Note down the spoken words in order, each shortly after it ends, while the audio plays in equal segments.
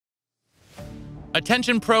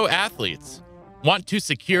Attention pro athletes. Want to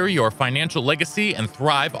secure your financial legacy and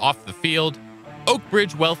thrive off the field?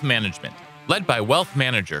 Oakbridge Wealth Management, led by wealth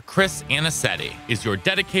manager Chris Anicetti, is your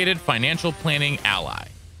dedicated financial planning ally.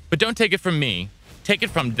 But don't take it from me. Take it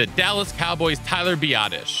from the Dallas Cowboys' Tyler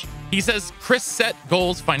Biadasz. He says, Chris set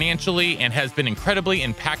goals financially and has been incredibly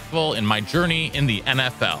impactful in my journey in the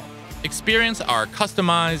NFL. Experience our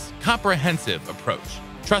customized, comprehensive approach,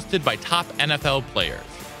 trusted by top NFL players.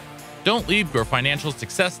 Don't leave your financial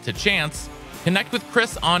success to chance. Connect with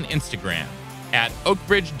Chris on Instagram at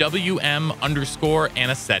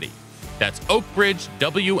OakbridgeWM_Anicetti. That's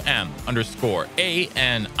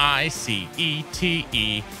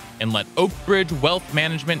OakbridgeWM_ANICETE, and let Oakbridge Wealth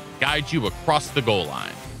Management guide you across the goal line.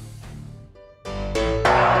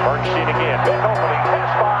 First sheet again. Big opening.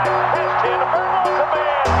 Pass 5. Pass 10. Perko's a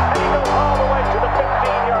man. And he goes all the way to the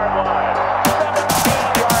 15-yard line.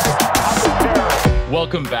 17 yards out the carry.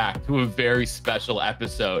 Welcome back to a very special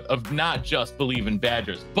episode of not just Bleav in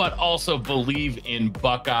Badgers, but also Bleav in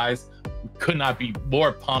Buckeyes. We could not be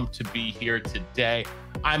more pumped to be here today.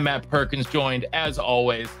 I'm Matt Perkins, joined as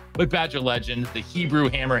always with Badger legend, the Hebrew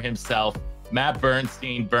Hammer himself, Matt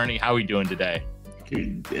Bernstein. Bernie, how are we doing today?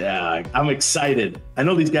 Yeah, I'm excited. I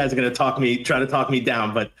know these guys are going to try to talk me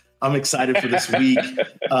down, but I'm excited for this week.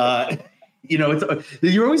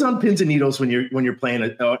 You're always on pins and needles when you're playing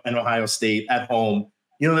an Ohio State at home.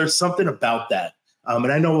 There's something about that,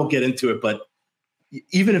 and I know we'll get into it. But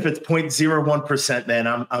even if it's 0.01%, man,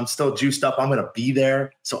 I'm still juiced up. I'm going to be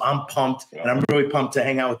there, so I'm pumped, and I'm really pumped to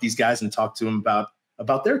hang out with these guys and talk to them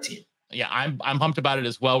about their team. Yeah, I'm pumped about it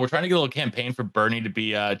as well. We're trying to get a little campaign for Bernie to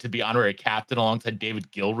be honorary captain alongside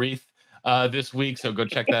David Gilreath this week. So go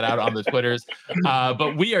check that out on the Twitters.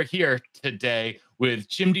 But we are here today with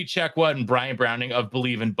Chimdi Chekwa and Bryant Browning of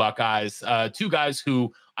Bleav in Buckeyes, two guys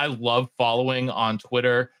who I love following on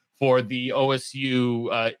Twitter for the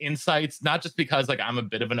OSU insights, not just because I'm a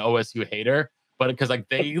bit of an OSU hater, but because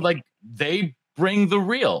they bring the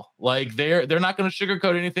real. They're not going to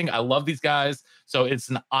sugarcoat anything. I love these guys. So it's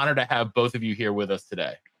an honor to have both of you here with us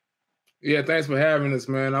today. Yeah, thanks for having us,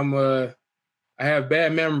 man. I have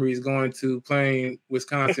bad memories going to playing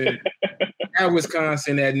Wisconsin at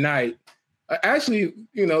Wisconsin at night. Actually,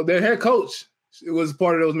 their head coach was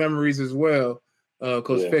part of those memories as well,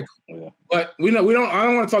 Coach Fickell. Yeah. But I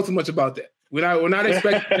don't want to talk too much about that. We're not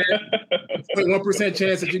expecting that 1%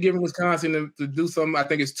 chance that you're giving Wisconsin to do something. I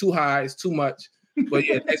think it's too high. It's too much. But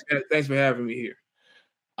yeah, thanks for having me here.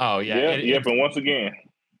 Oh yeah, Yep. And once again,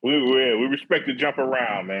 we respect to jump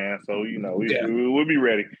around, man. So we'll be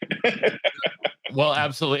ready. Well,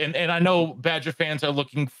 absolutely, and I know Badger fans are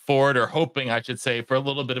looking forward, or hoping, I should say, for a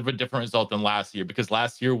little bit of a different result than last year, because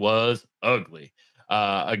last year was ugly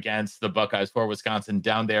against the Buckeyes for Wisconsin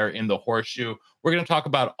down there in the Horseshoe. We're going to talk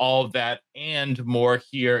about all of that and more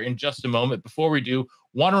here in just a moment. Before we do,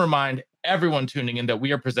 want to remind everyone tuning in that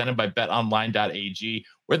we are presented by betonline.ag,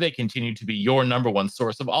 where they continue to be your number one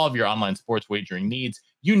source of all of your online sports wagering needs.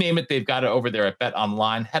 You name it, they've got it over there at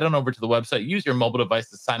BetOnline. Head on over to the website, use your mobile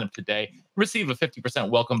device to sign up today, receive a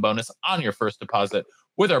 50% welcome bonus on your first deposit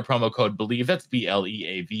with our promo code Bleav. That's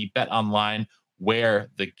BLEAV. BetOnline,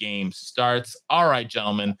 where the game starts. All right,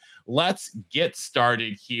 gentlemen, let's get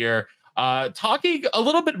started here. Talking a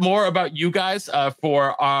little bit more about you guys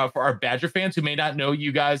for our Badger fans who may not know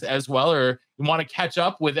you guys as well, or want to catch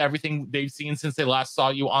up with everything they've seen since they last saw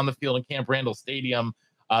you on the field in Camp Randall Stadium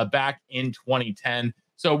back in 2010.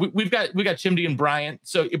 So we've got Chimdi and Bryant.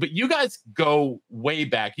 So, but you guys go way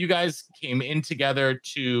back. You guys came in together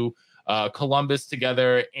to Columbus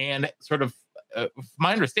together, and sort of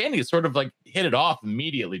my understanding is sort of hit it off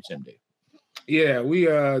immediately, Chimdi. Yeah, we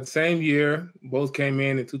same year, both came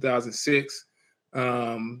in 2006.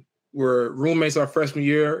 We're roommates our freshman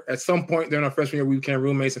year. At some point during our freshman year, we became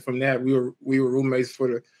roommates, and from that, we were roommates for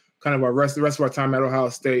the kind of the rest of our time at Ohio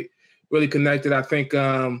State. Really connected. I think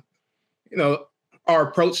our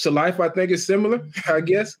approach to life, I think, is similar. I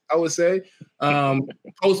guess I would say.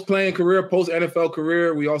 Post playing career, post NFL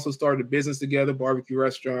career, we also started a business together, barbecue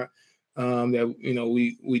restaurant. That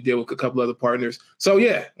we did with a couple other partners. So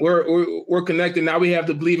yeah, we're connected now. We have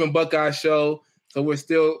the Bleav in Buckeyes show, so we're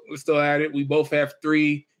still at it. We both have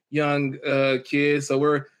 3 young kids, so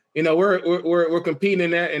we're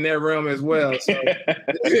competing in that realm as well. So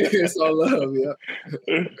it's all love, yeah.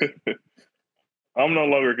 I'm no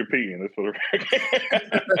longer competing. That's for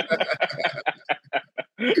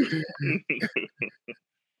the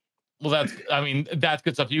Well, that's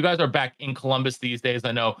good stuff. You guys are back in Columbus these days.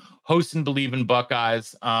 I know, hosting Bleav in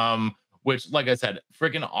Buckeyes, which, like I said,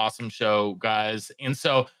 freaking awesome show, guys. And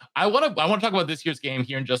so I want to talk about this year's game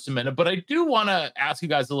here in just a minute, but I do want to ask you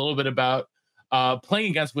guys a little bit about playing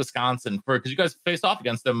against Wisconsin because you guys faced off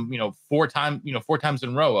against them, four times in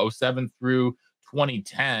a row, 07 through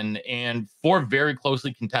 2010, and 4 very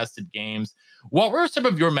closely contested games. What were some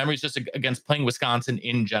of your memories just against playing Wisconsin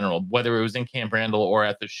in general, whether it was in Camp Randall or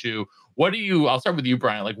at the Shoe? I'll start with you,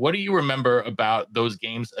 Brian. Like, what do you remember about those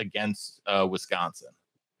games against Wisconsin?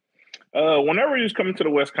 Whenever you come to the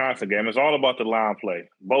Wisconsin game, it's all about the line play,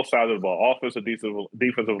 both sides of the ball, offensive,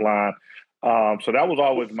 defensive line. So that was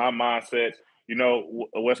always my mindset.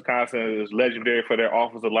 Wisconsin is legendary for their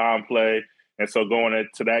offensive line play. And so going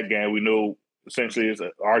into that game, we knew essentially it's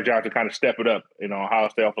our job to kind of step it up. Ohio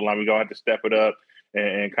State offensive line, we're going to have to step it up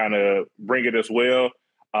and kind of bring it as well.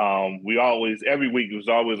 Every week, it was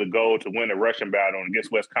always a goal to win a rushing battle. And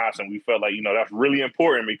against Wisconsin, we felt like, that's really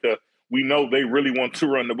important because we know they really want to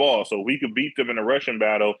run the ball. So we could beat them in a rushing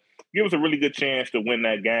battle, give us a really good chance to win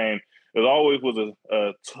that game. It always was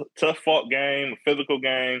a tough fought game, a physical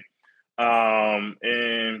game.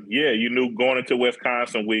 You knew going into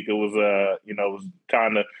Wisconsin week, it was, it was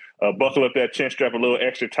time to buckle up that chin strap a little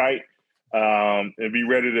extra tight and be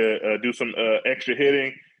ready to do some extra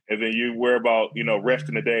hitting. And then you worry about,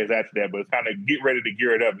 resting the days after that. But it's kind of get ready to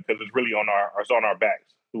gear it up because it's really on our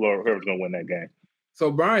backs, whoever's going to win that game.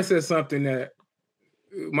 So Brian said something that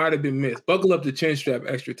might have been missed. Buckle up the chin strap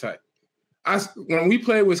extra tight. When we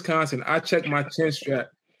played Wisconsin, I checked my chin strap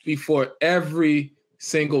before every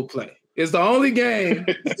single play. It's the only game.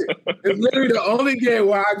 It's literally the only game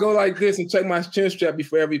where I go like this and check my chin strap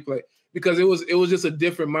before every play because it was just a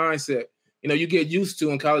different mindset. You get used to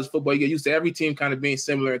in college football. You get used to every team kind of being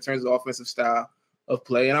similar in terms of offensive style of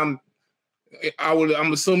play. And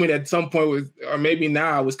I'm assuming that at some point or maybe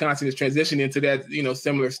now Wisconsin is transitioning into that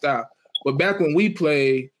similar style. But back when we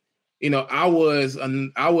played, I was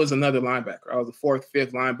another linebacker. I was a 4th,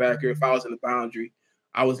 5th linebacker. If I was in the boundary,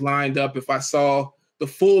 I was lined up. If I saw the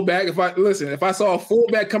fullback, if I saw a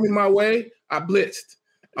fullback coming my way, I blitzed.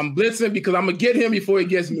 I'm blitzing because I'm gonna get him before he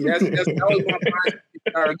gets me. That was my mindset the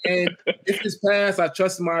entire game. If it's pass, I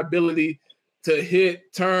trust my ability to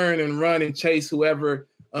hit, turn, and run and chase whoever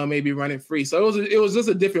may be running free. So it was just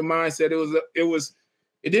a different mindset.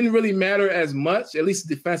 It didn't really matter as much, at least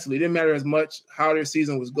defensively. It didn't matter as much how their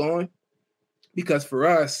season was going because for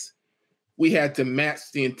us, we had to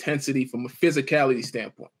match the intensity from a physicality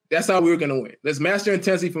standpoint. That's how we were going to win. Let's match their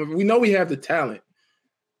intensity. We know we have the talent,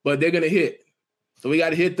 but they're going to hit. So we got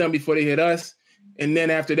to hit them before they hit us. And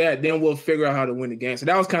then after that, then we'll figure out how to win the game. So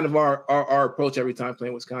that was kind of our approach every time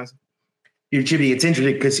playing Wisconsin. Chimdi, it's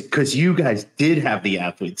interesting because you guys did have the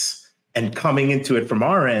athletes, and coming into it from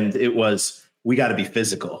our end, it was we got to be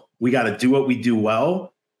physical. We got to do what we do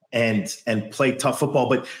well and play tough football.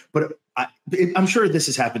 But I'm sure this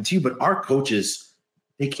has happened to you. But our coaches,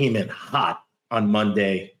 they came in hot on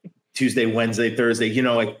Monday, Tuesday, Wednesday, Thursday.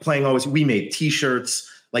 Playing always. We made T-shirts.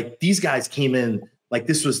 Like these guys came in like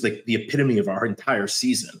this was the epitome of our entire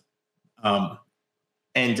season.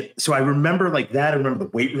 And so I remember like that. I remember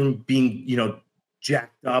the weight room being,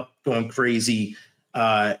 jacked up, going crazy.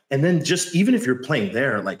 And then just even if you're playing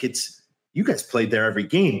there, like you guys played there every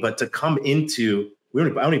game, but to come into,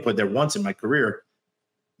 I only played there once in my career.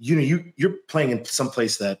 You're playing in some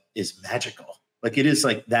place that is magical. Like it is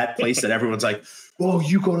like that place that everyone's like, "Whoa,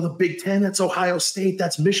 you go to the Big Ten? That's Ohio State.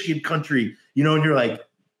 That's Michigan country." And you're like,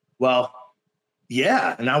 "Well,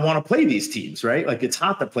 yeah." And I want to play these teams, right? Like it's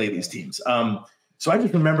hot to play these teams. So I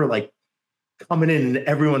just remember like coming in and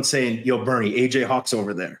everyone saying, "Yo, Bernie, AJ Hawk's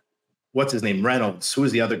over there. What's his name? Reynolds. Who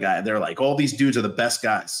is the other guy?" They're like, "All these dudes are the best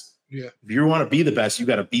guys. Yeah. If you want to be the best, you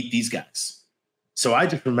got to beat these guys." So I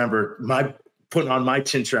just remember putting on my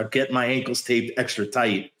chin strap, getting my ankles taped extra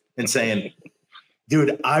tight and saying,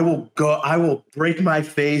 "Dude, I will break my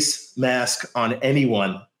face mask on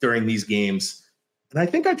anyone during these games." And I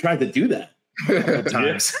think I tried to do that a couple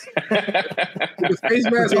times. Did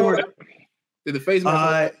the face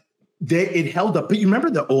mask it held up. But you remember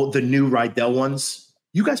the new Rydell ones?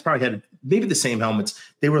 You guys probably had maybe the same helmets.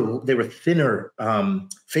 They were thinner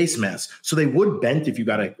face masks. So they would bend if you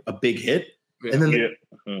got a big hit. Yeah. And then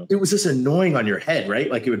it was just annoying on your head,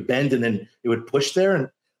 right? Like it would bend and then it would push there. And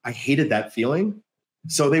I hated that feeling.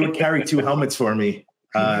 So they would carry 2 helmets for me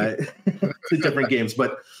to different games.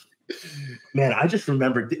 But man, I just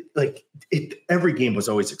remember every game was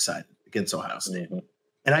always exciting against Ohio State. Mm-hmm.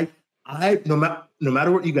 And I no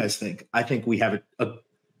matter what you guys think, I think we have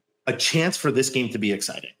a chance for this game to be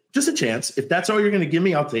exciting. Just a chance. If that's all you're going to give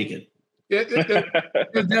me, I'll take it. Yeah,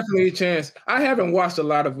 there's definitely a chance. I haven't watched a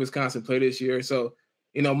lot of Wisconsin play this year, so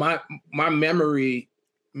my memory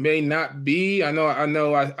may not be. I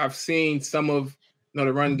know I've seen some of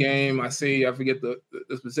the run game. I forget the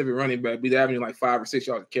specific running back, but they're having like 5 or 6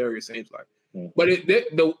 yards of carry, it seems like. But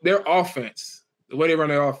their offense, the way they run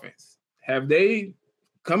their offense, have they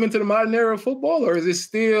come into the modern era of football, or is it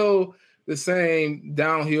still the same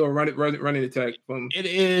downhill running attack? It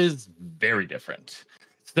is very different.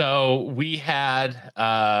 So we had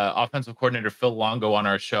offensive coordinator Phil Longo on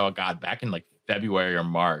our show, back in like February or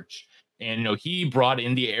March. And, he brought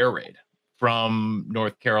in the air raid from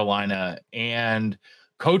North Carolina. And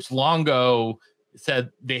Coach Longo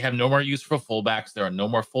said they have no more use for fullbacks. There are no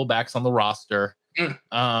more fullbacks on the roster. They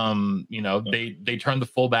turned the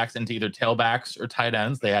fullbacks into either tailbacks or tight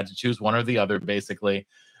ends. They had to choose one or the other, basically.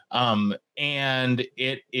 And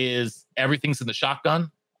it is, everything's in the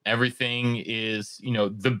shotgun. Everything is,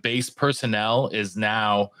 the base personnel is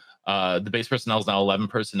now, 11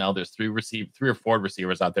 personnel. There's three or four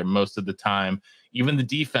receivers out there most of the time. Even the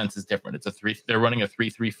defense is different. They're running a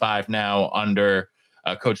 3-3-5 now under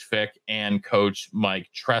Coach Fick and Coach Mike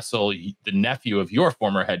Tressel, the nephew of your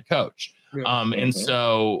former head coach. Yeah. And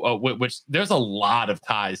so, which there's a lot of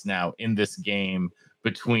ties now in this game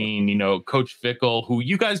between, Coach Fickell, who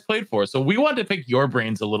you guys played for. So we wanted to pick your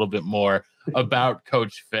brains a little bit more about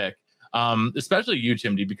Coach Fick, especially you,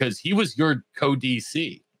 Chimdi, because he was your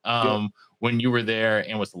co-DC when you were there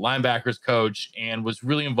and was the linebackers coach and was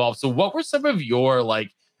really involved. So what were some of your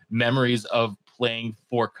memories of playing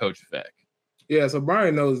for Coach Fick? Yeah, so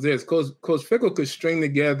Brian knows this. Coach Fickell could string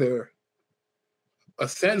together a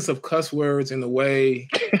sentence of cuss words in a way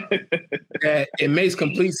that it makes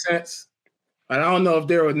complete sense. And I don't know if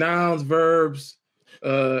there were nouns, verbs,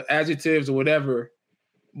 adjectives, or whatever,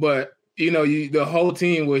 but the whole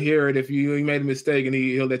team will hear it if you made a mistake, and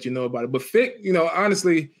he'll let you know about it. But Fick,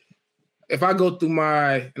 honestly, if I go through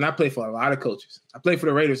and I play for a lot of coaches. I played for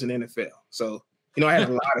the Raiders in the NFL, so I had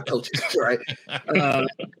a lot of coaches, right?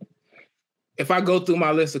 If I go through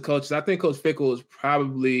my list of coaches, I think Coach Fickell is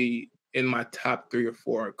probably in my top 3 or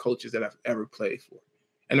 4 coaches that I've ever played for,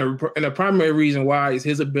 and the primary reason why is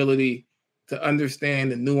his ability to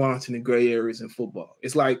understand the nuance and the gray areas in football.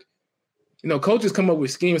 It's like, coaches come up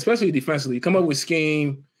with scheme, especially defensively. You come up with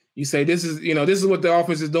scheme. You say, this is what the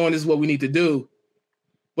offense is doing. This is what we need to do.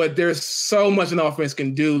 But there's so much an offense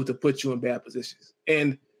can do to put you in bad positions.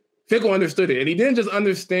 And Fickell understood it. And he didn't just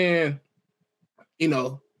understand,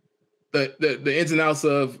 the ins and outs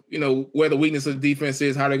of, where the weakness of the defense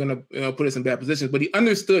is, how they're going to put us in bad positions. But he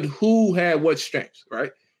understood who had what strengths,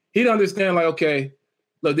 right? He'd understand, okay,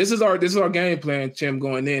 look, this is our game plan, Chim,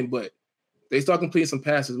 going in, but they start completing some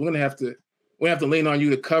passes. We're gonna have to lean on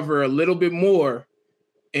you to cover a little bit more,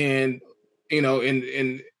 and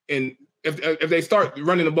if they start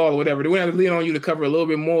running the ball or whatever, we're gonna have to lean on you to cover a little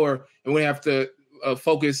bit more, and we have to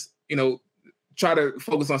focus, try to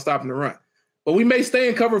focus on stopping the run. But we may stay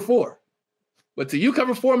in cover 4, but to you,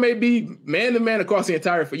 cover 4 may be man to man across the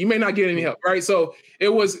entire field. You may not get any help, right? So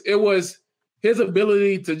it was his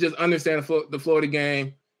ability to just understand the flow of the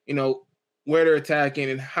game, where they're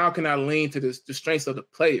attacking, and how can I lean to the strengths of the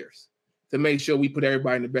players to make sure we put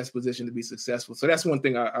everybody in the best position to be successful. So that's one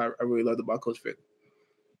thing I really loved about Coach Fickell.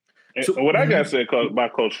 So, what I got to say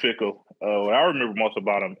about Coach Fickell, what I remember most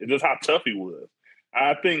about him is just how tough he was.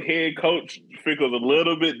 I think head coach Fickell is a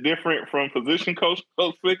little bit different from position coach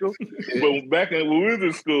Fickell. But back when we was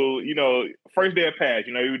in school, first day of pass,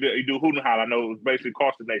 you do hoot and holler. I know it was basically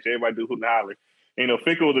cross the nation. Everybody do hoot and holler.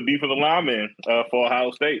 Fickell was a defensive lineman for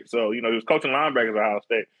Ohio State. So, he was coaching linebackers at Ohio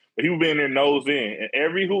State. But he was being there nose in. And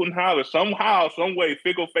every hoot and holler, somehow, some way,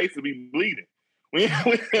 Fickell face would be bleeding. We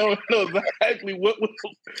don't know exactly what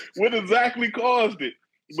exactly caused it.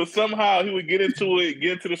 But somehow he would get into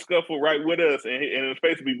the scuffle right with us, and his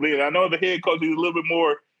face would be bleeding. I know the head coach is a little bit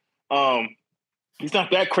more, he's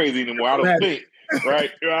not that crazy anymore, I don't think,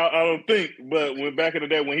 right? I don't think. But when back in the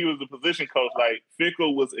day when he was the position coach,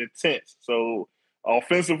 Fickell was intense. So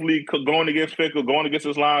offensively, going against Fickell, going against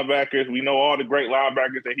his linebackers, we know all the great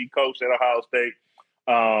linebackers that he coached at Ohio State.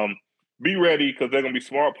 Be ready because they're going to be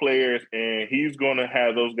smart players, and he's going to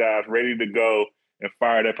have those guys ready to go and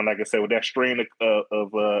fired up. And like I said, with that string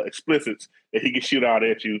of explicits that he can shoot out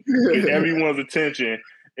at you, get everyone's attention.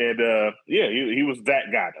 And he was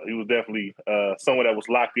that guy, though. He was definitely someone that was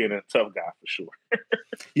locked in and a tough guy for sure.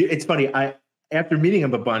 It's funny. After meeting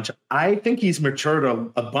him a bunch, I think he's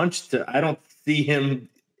matured a bunch. I don't think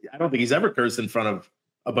he's ever cursed in front of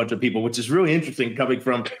a bunch of people, which is really interesting coming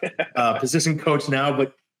from position coach now.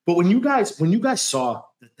 But when you guys saw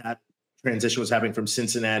that transition was happening from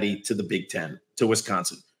Cincinnati to the Big Ten to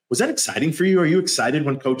Wisconsin, was that exciting for you? Are you excited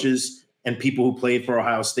when coaches and people who played for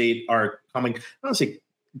Ohio State are coming? I don't say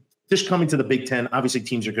just coming to the Big Ten. Obviously,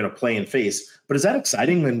 teams are going to play and face, but is that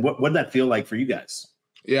exciting? And what did that feel like for you guys?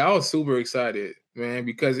 Yeah, I was super excited, man,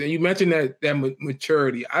 because you mentioned that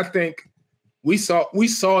maturity. I think we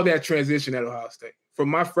saw that transition at Ohio State from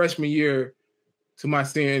my freshman year to my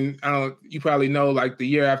senior. You probably know, like the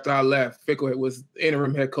year after I left, Fickell was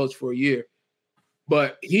interim head coach for a year,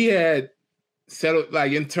 but he had settled,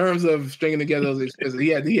 like in terms of stringing together those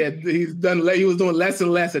experiences. He was doing less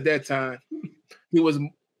and less at that time. He was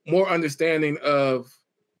more understanding of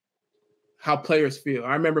how players feel.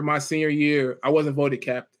 I remember my senior year, I wasn't voted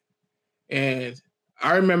captain, and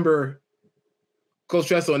I remember Coach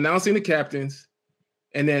Tressel announcing the captains,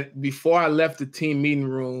 and then before I left the team meeting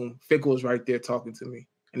room, Fickell was right there talking to me.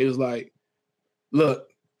 And he was like, look,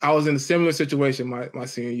 I was in a similar situation my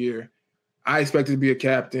senior year. I expected to be a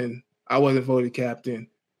captain. I wasn't voted captain.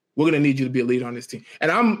 We're going to need you to be a leader on this team. And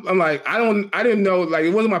I'm like, I didn't know, like,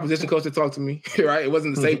 it wasn't my position coach to talk to me, right? It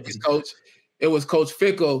wasn't the safeties coach. It was Coach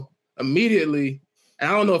Fickell immediately. And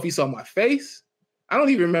I don't know if he saw my face. I don't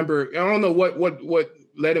even remember. I don't know what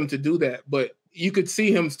led him to do that, but you could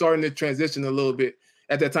see him starting to transition a little bit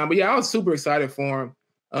at that time. But yeah, I was super excited for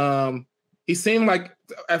him. He seemed like,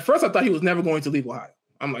 at first I thought he was never going to leave Ohio.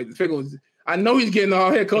 I'm like, I know he's getting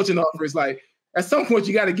all head coaching offers. Like, at some point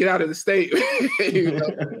you got to get out of the state. You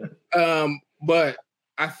know? But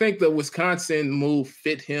I think the Wisconsin move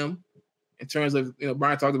fit him in terms of,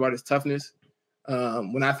 Brian talked about his toughness.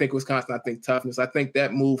 When I think Wisconsin, I think toughness. I think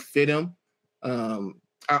that move fit him. I'm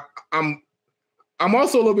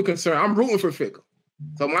also a little bit concerned. I'm rooting for Fickell.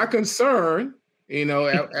 So my concern,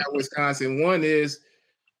 at Wisconsin, one is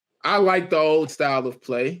I like the old style of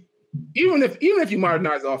play. Even if you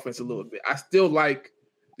modernize the offense a little bit, I still like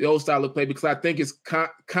the old style of play because I think it's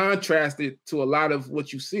contrasted to a lot of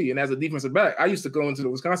what you see. And as a defensive back, I used to go into the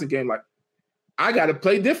Wisconsin game like, I got to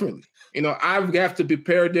play differently. I have to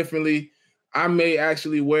prepare differently. I may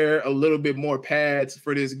actually wear a little bit more pads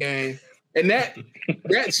for this game. And that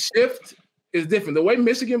shift is different. The way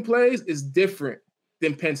Michigan plays is different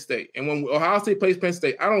than Penn State. And when Ohio State plays Penn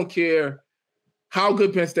State, I don't care how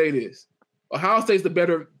good Penn State is. Ohio State's the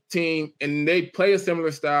better team, and they play a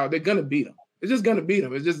similar style. They're going to beat them. It's just going to beat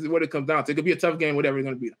them. It's just what it comes down to. It could be a tough game, whatever, they're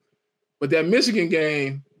going to beat them. But that Michigan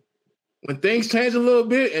game, when things change a little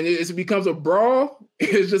bit and it becomes a brawl,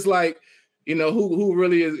 it's just like, who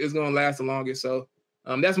really is going to last the longest. So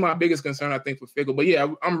that's my biggest concern, I think, for Fickell. But, yeah,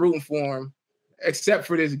 I'm rooting for him, except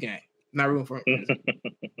for this game. Not rooting for him.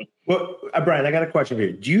 Well, Brian, I got a question for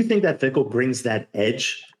you. Do you think that Fickell brings that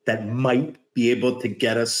edge that might be able to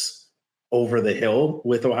get us over the hill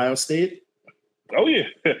with Ohio State? Oh, yeah.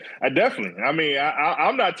 I definitely. I mean,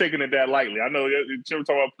 I'm not taking it that lightly. I know you're talking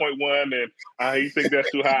about point one, and you think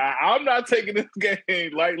that's too high. I'm not taking this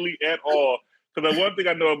game lightly at all. Because the one thing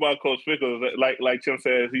I know about Coach Fickell is that, like Chim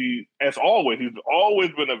says, he's always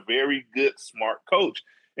been a very good, smart coach.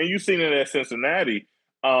 And you've seen it at Cincinnati.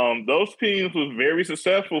 Those teams was very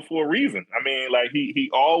successful for a reason. I mean, like they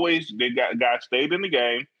got stayed in the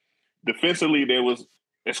game. Defensively, they was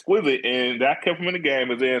exquisite, and that kept them in the game.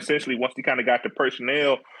 And then essentially, once they kind of got the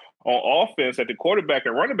personnel on offense at the quarterback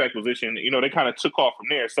and running back position, they kind of took off from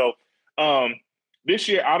there. So this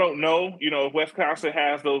year, I don't know, if Wisconsin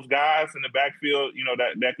has those guys in the backfield,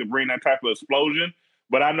 that could bring that type of explosion.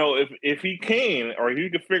 But I know if he can, or if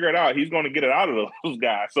he can figure it out, he's going to get it out of those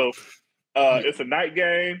guys. So it's a night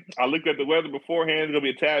game. I looked at the weather beforehand.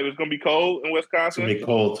 It's going to be cold in Wisconsin. It's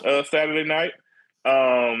going to be cold. Saturday night.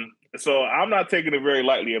 So I'm not taking it very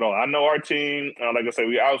lightly at all. I know our team, like I said,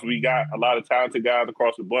 we got a lot of talented guys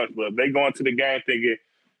across the bunch, but if they go into the game thinking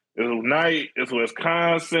it's night, it's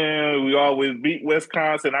Wisconsin, we always beat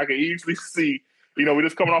Wisconsin, I can easily see, we're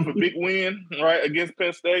just coming off a big win, right, against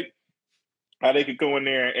Penn State, how they could go in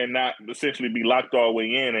there and not essentially be locked all the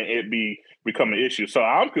way in and it become an issue. So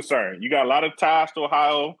I'm concerned. You got a lot of ties to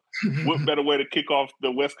Ohio. What better way to kick off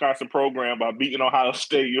the Wisconsin program by beating Ohio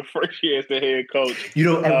State your first year as the head coach?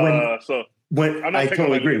 When I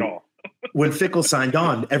totally agree. At all. When Fickell signed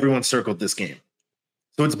on, everyone circled this game.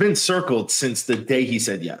 So it's been circled since the day he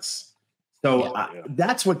said yes. So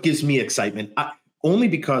that's what gives me excitement, only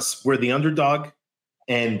because we're the underdog.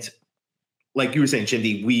 And like you were saying,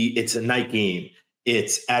 Chimdi, it's a night game.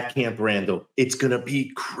 It's at Camp Randall. It's going to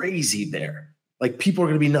be crazy there. Like, people are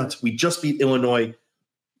going to be nuts. We just beat Illinois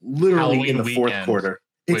literally Halloween in the fourth quarter.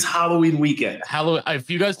 It's Halloween weekend. If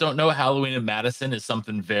you guys don't know, Halloween in Madison is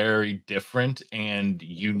something very different and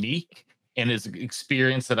unique, and is an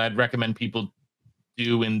experience that I'd recommend people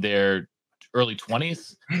do in their early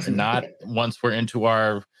 20s and not once we're into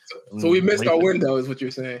our. So we missed our window, is what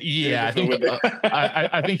you're saying. Yeah, I think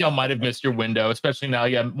I think y'all might have missed your window, especially now.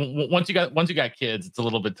 Yeah, once you got kids, it's a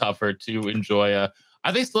little bit tougher to enjoy a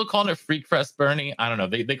Are they still calling it Freak Fest, Bernie? I don't know.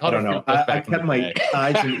 They called it Freak Fest I back in the kept my day.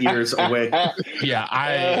 eyes and ears away. Yeah,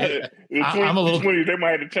 I'm a little. They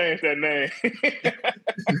might have to change that name.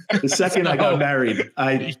 The second I got married,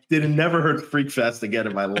 I never heard Freak Fest again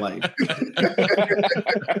in my life.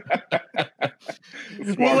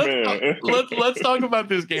 Well, let's talk about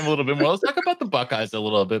this game a little bit more. Let's talk about the Buckeyes a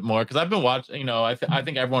little bit more, because I've been watching. I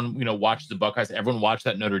think everyone watches the Buckeyes. Everyone watched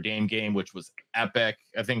that Notre Dame game, which was epic.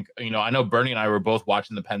 I think I know Bernie and I were both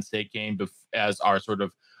watching the Penn State game as our sort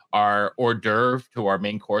of our hors d'oeuvre to our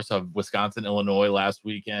main course of Wisconsin, Illinois last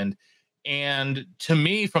weekend. And to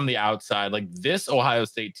me, from the outside, like, this Ohio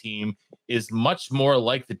State team is much more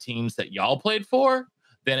like the teams that y'all played for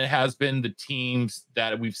than it has been the teams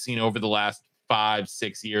that we've seen over the last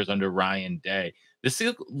 5-6 years under Ryan Day. This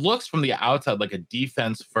looks from the outside like a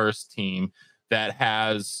defense first team that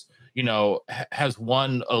has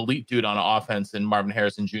one elite dude on offense in Marvin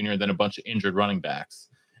Harrison Jr. and then a bunch of injured running backs.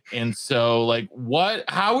 And so, like,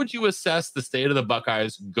 how would you assess the state of the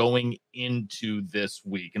Buckeyes going into this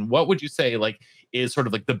week? And what would you say, like, is sort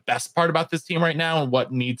of like the best part about this team right now, and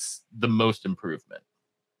what needs the most improvement?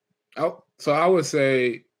 Oh, so I would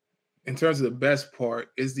say, in terms of the best part,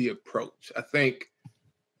 is the approach. I think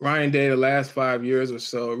Ryan Day, the last 5 years or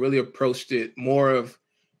so, really approached it more of,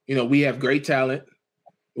 we have great talent.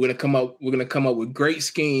 We're gonna come up with great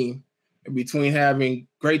scheme. And between having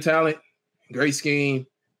great talent and great scheme,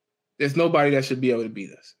 there's nobody that should be able to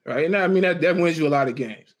beat us, right? And I mean, that wins you a lot of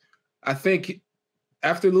games. I think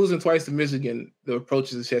after losing twice to Michigan, the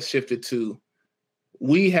approaches has shifted to,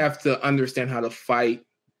 we have to understand how to fight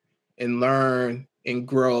and learn and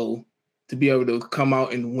grow to be able to come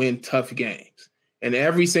out and win tough games. And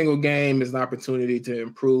every single game is an opportunity to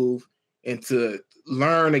improve and to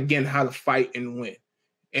learn again how to fight and win.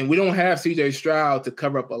 And we don't have CJ Stroud to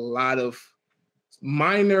cover up a lot of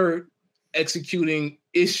minor executing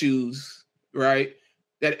issues, right,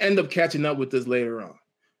 that end up catching up with us later on.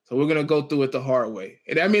 So we're going to go through it the hard way.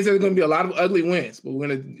 And that means there's going to be a lot of ugly wins, but we're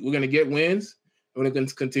going to get wins. And we're going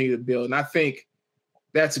to continue to build. And I think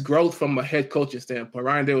that's growth from a head coaching standpoint.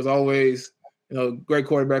 Ryan Day was always, great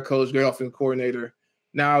quarterback coach, great offensive coordinator.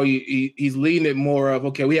 Now he's leading it more of,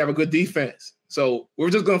 okay, we have a good defense, so we're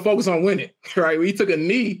just going to focus on winning, right? We took a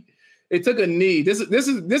knee. It took a knee. This is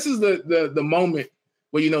the moment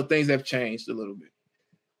where things have changed a little bit.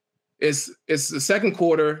 It's the second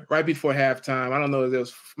quarter, right before halftime. I don't know if there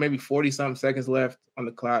was maybe 40-something seconds left on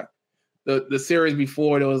the clock. The series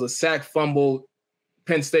before, there was a sack, fumble,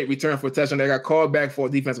 Penn State return for a touchdown that got called back for a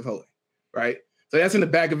defensive holding, right? So that's in the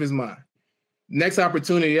back of his mind. Next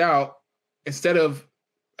opportunity out, instead of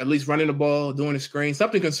at least running the ball, doing a screen,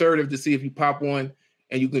 something conservative to see if you pop one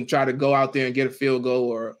and you can try to go out there and get a field goal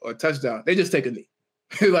or a touchdown. They just take a knee.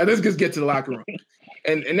 Like, let's just get to the locker room.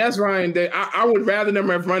 And that's Ryan Day. I would rather them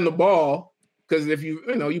have run the ball, because if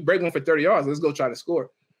you break one for 30 yards, let's go try to score.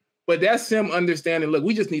 But that's him understanding, look,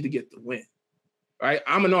 we just need to get the win, right?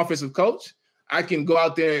 I'm an offensive coach. I can go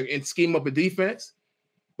out there and scheme up a defense,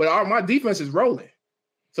 but my defense is rolling.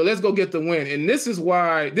 So let's go get the win. And this is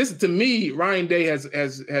why, to me, Ryan Day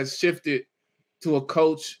has shifted to a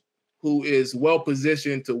coach who is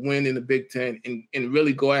well-positioned to win in the Big Ten and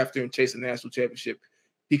really go after and chase a national championship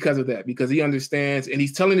because of that, because he understands, and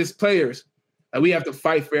he's telling his players that we have to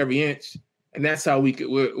fight for every inch, and that's how we're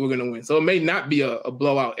going to win. So it may not be a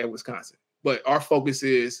blowout at Wisconsin, but our focus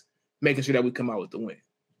is making sure that we come out with the win.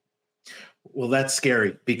 Well, that's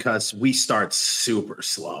scary because we start super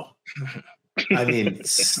slow. I mean,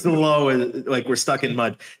 slow, like we're stuck in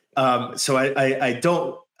mud. So I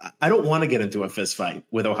don't want to get into a fist fight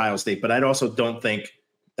with Ohio State, but I also don't think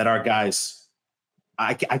that our guys,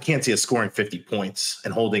 I can't see us scoring 50 points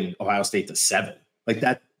and holding Ohio State to 7. Like,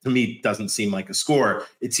 that to me doesn't seem like a score.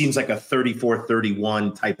 It seems like a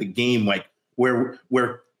 34-31 type of game, like where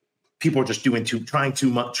people are just trying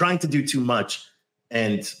to do too much,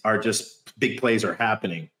 and are just big plays are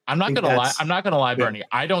happening. I'm not gonna lie, Bernie.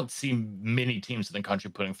 I don't see many teams in the country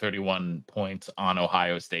putting 31 points on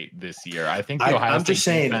Ohio State this year. I think the Ohio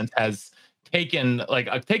State defense has taken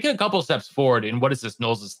a couple steps forward in, what is this,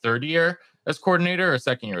 Knowles' third year as coordinator or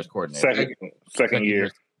second year as coordinator? Second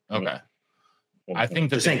year. Okay. I think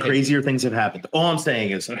they're saying crazier things have happened. All I'm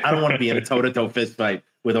saying is I don't want to be in a toe-to-toe fist fight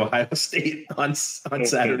with Ohio State on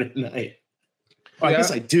Saturday night. Well, I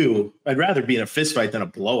guess I do. I'd rather be in a fist fight than a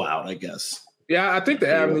blowout, I guess. Yeah, I think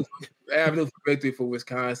the avenue for victory for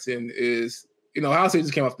Wisconsin is, Ohio State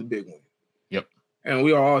just came off the big one. Yep. And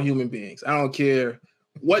we are all human beings. I don't care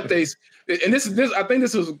what they – and this I think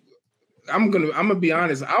this was – I'm gonna be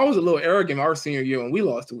honest. I was a little arrogant our senior year when we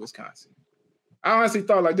lost to Wisconsin. I honestly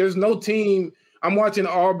thought, like, there's no team I'm watching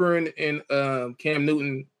Auburn and Cam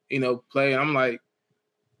Newton, play. And I'm like,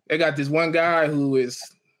 they got this one guy who is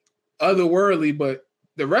otherworldly, but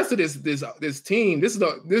the rest of this team,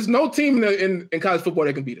 there's no team in college football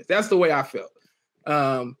that can beat us. That's the way I felt.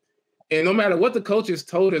 And no matter what the coaches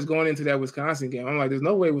told us going into that Wisconsin game, I'm like, there's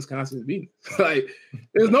no way Wisconsin is beating us. Like,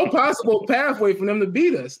 there's no possible pathway for them to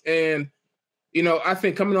beat us. And, I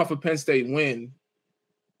think coming off a Penn State win,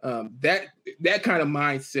 that kind of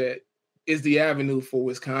mindset is the avenue for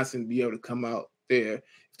Wisconsin to be able to come out there.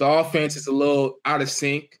 If the offense is a little out of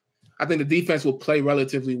sync, I think the defense will play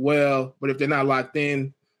relatively well. But if they're not locked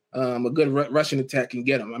in, a good rushing attack can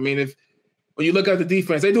get them. I mean, when you look at the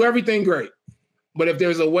defense, they do everything great. But if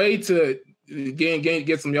there's a way to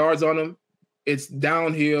get some yards on them, it's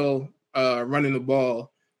downhill running the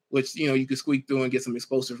ball, which, you can squeak through and get some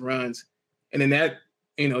explosive runs. And then that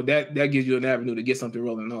gives you an avenue to get something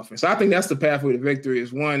rolling in offense. So I think that's the pathway to victory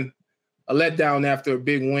is, one, a letdown after a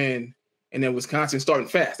big win, and then Wisconsin starting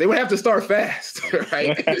fast. They would have to start fast,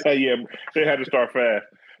 right? Yeah, they had to start fast.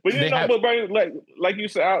 But but Brian, like you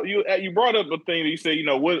said, you brought up a thing that you said,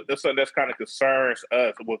 what something that's kind of concerns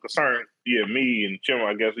us, concern me and Chimdi,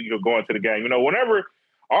 I guess, going to the game. Whenever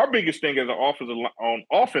our biggest thing is on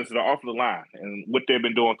offense is the offensive line and what they've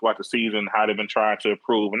been doing throughout the season, how they've been trying to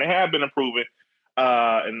improve, and they have been improving.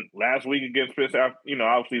 And last week against Pitt,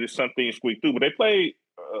 obviously there's some things squeaked through, but they played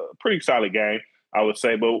a pretty solid game, I would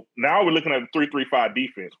say. But now we're looking at a 3-3-5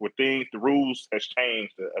 defense where the rules has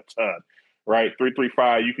changed a ton. Right,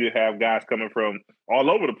 3-3-5. You could have guys coming from all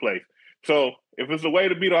over the place. So if it's a way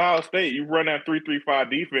to beat Ohio State, you run that 3-3-5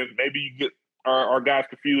 defense. Maybe you get our guys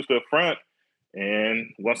confused up front, and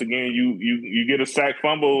once again, you get a sack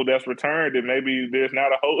fumble that's returned, and maybe there's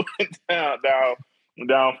not a hole downfield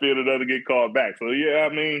that doesn't get called back. So yeah,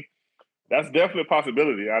 I mean, that's definitely a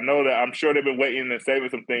possibility. I know that I'm sure they've been waiting and saving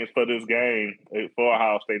some things for this game for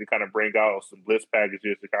Ohio State to kind of bring out some blitz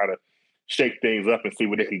packages to kind of shake things up and see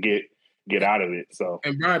what they can get out of it. So,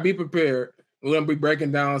 and Brian, be prepared. We're gonna be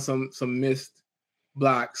breaking down some missed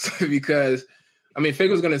blocks because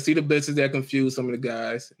Fickell's gonna see the blitzes that confuse some of the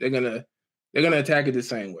guys. They're gonna attack it the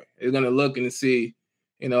same way. They're gonna look and see.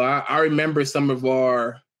 I remember some of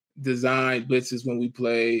our design blitzes when we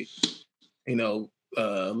played.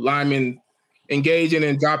 Linemen engaging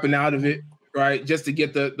and dropping out of it, right, just to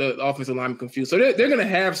get the offensive lineman confused. So they're gonna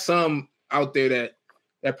have some out there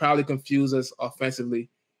that probably confuse us offensively.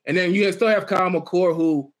 And then you still have Kyle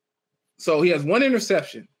McCord, he has one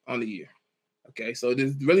interception on the year. Okay, so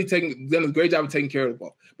it's really done a great job of taking care of the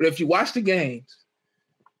ball. But if you watch the games,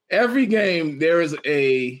 every game there is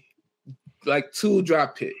two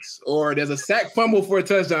drop picks, or there's a sack fumble for a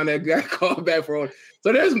touchdown that got called back for.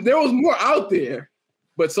 So there was more out there,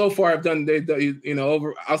 but so far outside of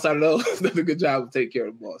those, done a good job of taking care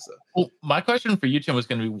of the ball. So, well, my question for you, Tim, was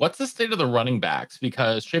going to be, what's the state of the running backs?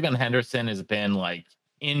 Because Trayvon Henderson has been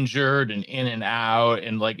injured and in and out,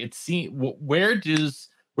 and where do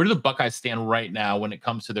the Buckeyes stand right now when it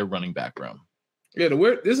comes to their running back room? Yeah,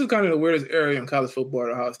 this is kind of the weirdest area in college football at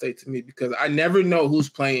Ohio State to me, because I never know who's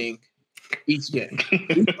playing each game.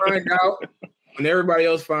 We find out when everybody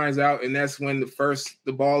else finds out, and that's when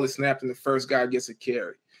the ball is snapped and the first guy gets a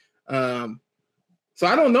carry. So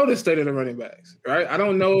I don't know the state of the running backs, right? I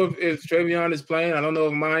don't know if Trayvon is playing. I don't know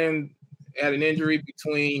if Mayan had an injury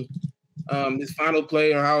between his final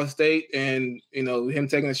play at Ohio State and him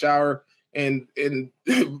taking a shower and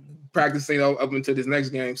practicing up into this next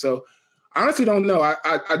game. So I honestly don't know.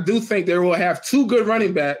 I do think they will have two good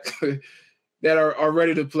running backs that are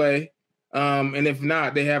ready to play. And if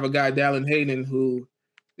not, they have a guy, Dallin Hayden, who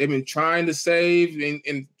they've been trying to save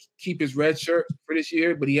and keep his red shirt for this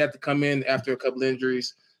year, but he had to come in after a couple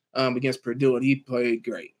injuries against Purdue, and he played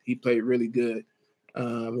great. He played really good.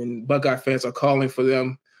 And Buckeye fans are calling for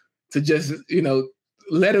them to just,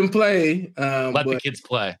 let him play. Let the kids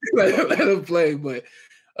play. let him play. But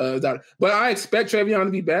I expect Trayvon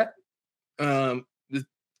to be back.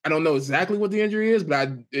 I don't know exactly what the injury is, but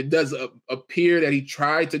it does appear that he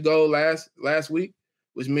tried to go last week,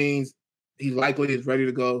 which means he likely is ready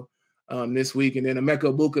to go this week. And then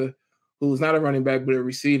Emeka Egbuka, who's not a running back but a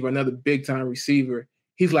receiver, another big-time receiver,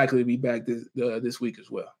 he's likely to be back this week as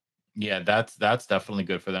well. Yeah, that's definitely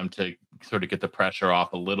good for them to sort of get the pressure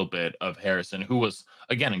off a little bit of Harrison, who was,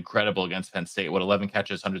 again, incredible against Penn State. 11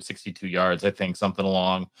 catches, 162 yards, I think, something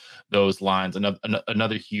along those lines.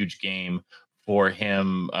 Another huge game for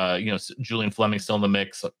him. Julian Fleming still in the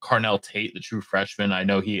mix. Carnell Tate, the true freshman,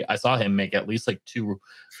 I saw him make at least 2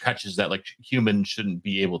 catches that humans shouldn't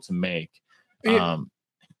be able to make. Yeah.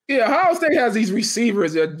 Yeah, Ohio State has these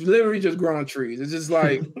receivers that literally just growing trees. It's just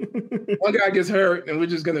like one guy gets hurt, and we're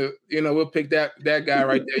just gonna, we'll pick that guy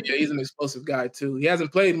right there. Yeah, he's an explosive guy too. He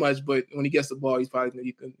hasn't played much, but when he gets the ball, he's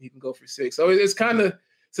probably he can go for 6. So it's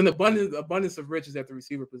an abundance of riches at the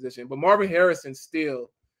receiver position. But Marvin Harrison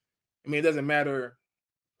still, it doesn't matter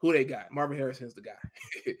who they got. Marvin Harrison's the guy.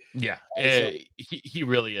 Yeah, he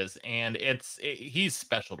really is, and he's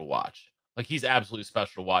special to watch. Like, he's absolutely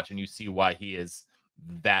special to watch, and you see why he is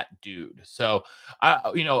that dude. So,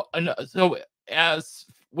 so as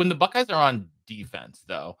when the Buckeyes are on defense,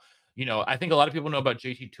 though, I think a lot of people know about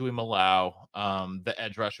JT Tuimoloau, the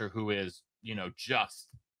edge rusher, who is, just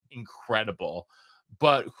incredible.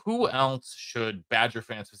 But who else should Badger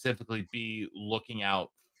fans specifically be looking out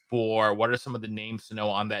for? What are some of the names to know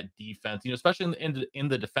on that defense? Especially in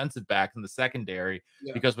the defensive back in the secondary,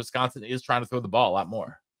 because Wisconsin is trying to throw the ball a lot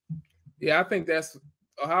more. Yeah, I think that's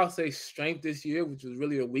Ohio State's strength this year, which was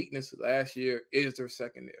really a weakness last year, is their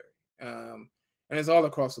secondary. And it's all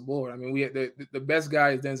across the board. We had the best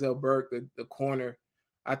guy is Denzel Burke, the corner.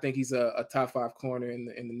 I think he's a top 5 corner in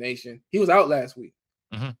the nation. He was out last week,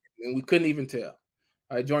 and we couldn't even tell.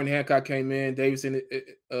 Jordan Hancock came in. Davidson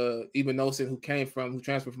Ibanosin, who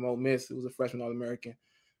transferred from Ole Miss, who was a freshman All-American,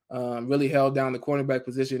 really held down the cornerback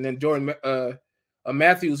position. And then Jordan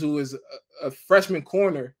Matthews, who is a freshman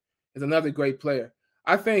corner, is another great player.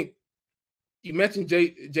 I think you mentioned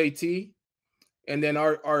JT, and then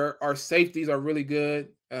our safeties are really good.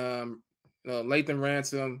 Lathan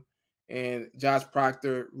Ransom and Josh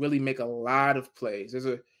Proctor really make a lot of plays.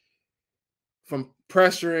 From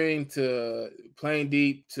pressuring to playing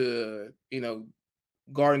deep to,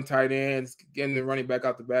 guarding tight ends, getting the running back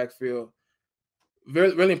out the backfield.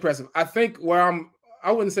 Very, really impressive. I think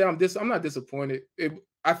I wouldn't say I'm not disappointed.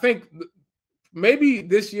 I think maybe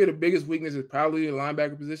this year the biggest weakness is probably the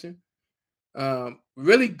linebacker position.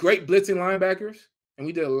 Really great blitzing linebackers, and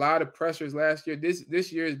we did a lot of pressures last year.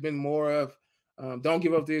 This year has been more of don't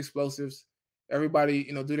give up the explosives. Everybody,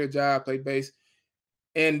 do their job, play base.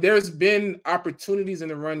 And there's been opportunities in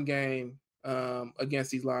the run game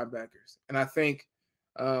against these linebackers. And I think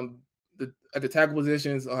at the tackle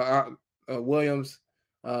positions, Williams,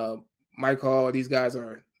 Mike Hall, these guys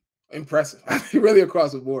are impressive. Really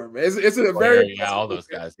across the board, man. It's a very all those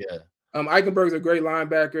guys, yeah. Eichenberg's a great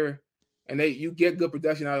linebacker, and you get good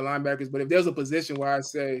production out of linebackers. But if there's a position where I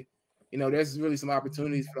say, there's really some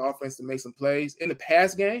opportunities for the offense to make some plays in the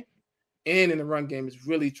pass game and in the run game, is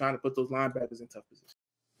really trying to put those linebackers in tough positions.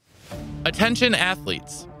 Attention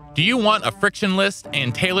athletes. Do you want a frictionless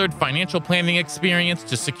and tailored financial planning experience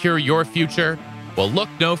to secure your future? Well, look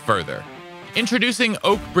no further. Introducing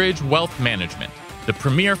Oak Ridge Wealth Management, the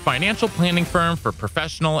premier financial planning firm for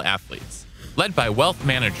professional athletes. Led by wealth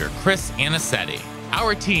manager Chris Anicetti,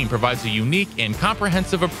 our team provides a unique and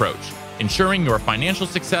comprehensive approach, ensuring your financial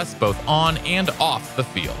success both on and off the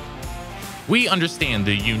field. We understand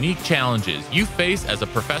the unique challenges you face as a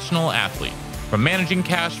professional athlete, from managing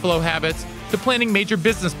cash flow habits to planning major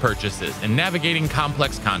business purchases and navigating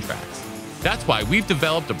complex contracts. That's why we've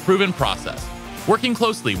developed a proven process, working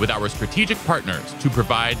closely with our strategic partners to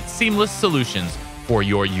provide seamless solutions for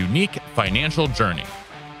your unique financial journey.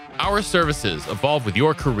 Our services evolve with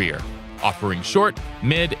your career, offering short,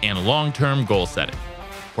 mid, and long-term goal setting,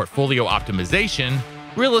 portfolio optimization,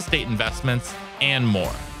 real estate investments, and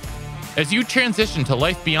more. As you transition to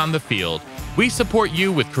life beyond the field, we support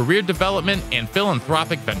you with career development and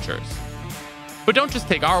philanthropic ventures. But don't just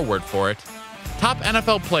take our word for it. Top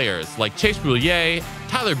NFL players like Chase Boulier,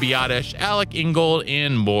 Tyler Biadasz, Alec Ingold,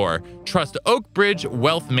 and more trust Oak Ridge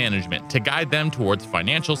Wealth Management to guide them towards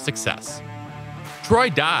financial success. Troy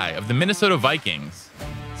Dye of the Minnesota Vikings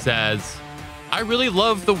says, "I really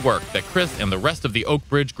love the work that Chris and the rest of the Oak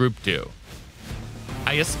Ridge group do.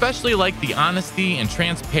 I especially like the honesty and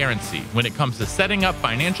transparency when it comes to setting up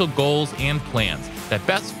financial goals and plans that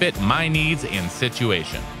best fit my needs and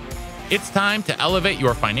situation. It's time to elevate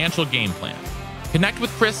your financial game plan. Connect with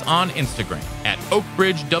Chris on Instagram at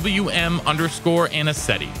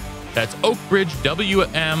OakBridgeWM_Anicetti. That's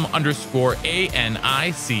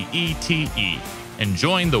OakBridgeWM_ANICETE. And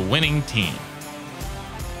join the winning team."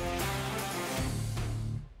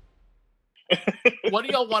 What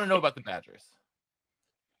do y'all want to know about the Badgers?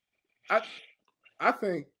 I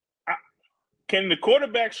think. Can the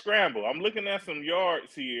quarterback scramble? I'm looking at some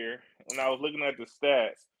yards here, and I was looking at the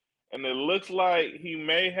stats, and it looks like he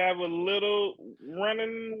may have a little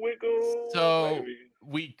running wiggle. So maybe.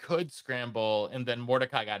 We could scramble, and then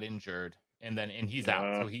Mordecai got injured, and he's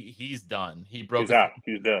out. So he's done. He's done.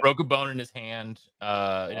 Broke a bone in his hand,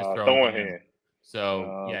 in his throwing hand.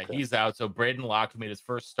 So he's out. So Braden Locke made his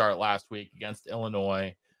first start last week against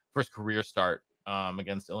Illinois. first career start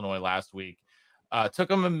against Illinois last week.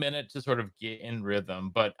 Took him a minute to sort of get in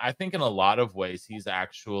rhythm, but I think in a lot of ways he's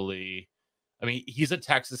actually, I mean, he's a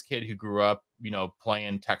Texas kid who grew up,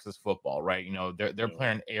 playing Texas football, right? They're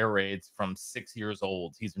playing air raids from 6 years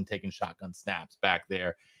old. He's been taking shotgun snaps back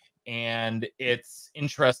there. And it's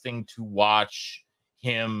interesting to watch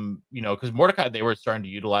him, because Mordecai, they were starting to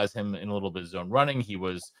utilize him in a little bit of zone running. He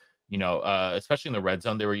was, especially in the red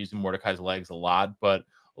zone, they were using Mordecai's legs a lot, but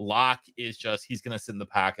Locke is just, he's going to sit in the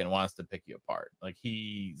pocket and wants to pick you apart. Like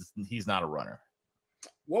he's not a runner.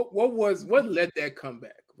 What led that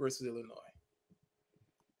comeback versus Illinois?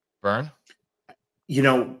 Burn?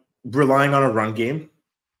 Relying on a run game.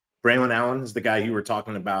 Braylon Allen is the guy you were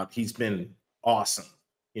talking about. He's been awesome.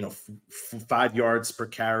 5 yards per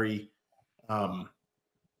carry.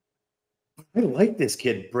 I like this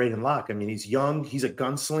kid, Braden Locke. I mean, he's young. He's a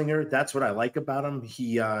gunslinger. That's what I like about him.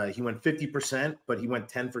 He went 50%, but he went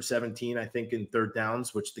 10 for 17, I think, in third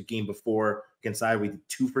downs, which the game before against Iowa, we did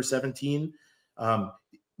 2 for 17.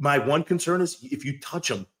 My one concern is if you touch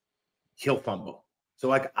him, he'll fumble.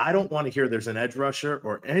 So, I don't want to hear there's an edge rusher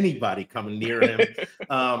or anybody coming near him.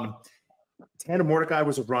 Tanner Mordecai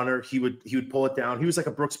was a runner. He would pull it down. He was like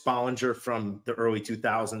a Brooks Bollinger from the early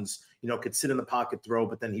 2000s, could sit in the pocket, throw,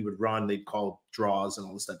 but then he would run. They'd call draws and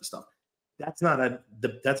all this type of stuff. That's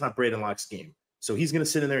not Braden Locke's game. So he's going to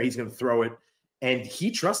sit in there. He's going to throw it. And he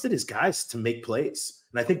trusted his guys to make plays.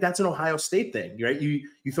 And I think that's an Ohio State thing, right? You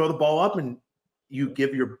throw the ball up and you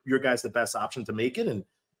give your guys the best option to make it. And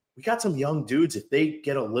we got some young dudes. If they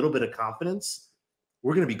get a little bit of confidence,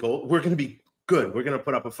 we're going to be gold. We're going to be good. We're going to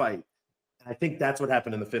put up a fight. And I think that's what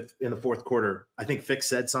happened in the fourth quarter. I think Fick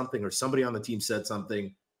said something, or somebody on the team said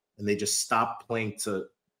something, and they just stopped playing to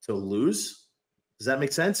lose. Does that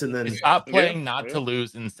make sense? And then they stopped playing not to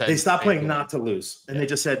lose, and said they stopped playing not to lose, and they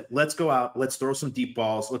just said, "Let's go out, let's throw some deep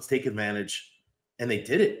balls, let's take advantage." And they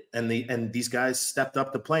did it, and these guys stepped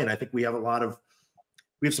up to play. And I think we have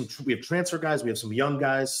we have transfer guys, we have some young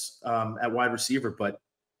guys at wide receiver, but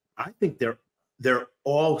I think they're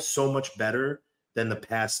all so much better than the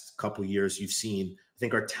past couple of years you've seen. I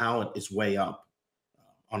think our talent is way up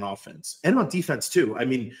on offense and on defense too. I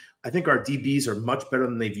mean, I think our DBs are much better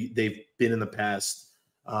than they've been in the past.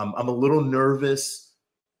 I'm a little nervous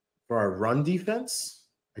for our run defense.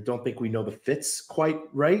 I don't think we know the fits quite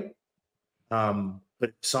right.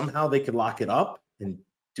 But somehow they could lock it up and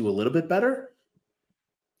do a little bit better.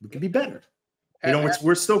 We could be better.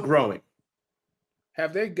 We're still growing.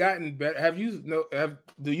 Have they gotten better?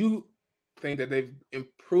 Do you think that they've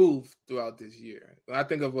improved throughout this year? When I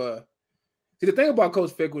think of the thing about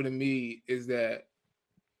Coach Fickell to me is that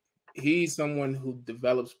he's someone who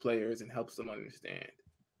develops players and helps them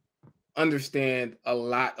understand a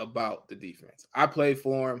lot about the defense. I played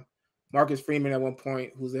for him. Marcus Freeman at one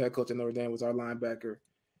point, who's the head coach at Notre Dame, was our linebacker.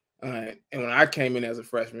 And when I came in as a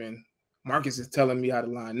freshman, Marcus is telling me how to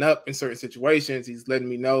line up in certain situations. He's letting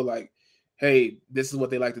me know, like, hey, this is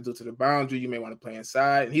what they like to do to the boundary. You may want to play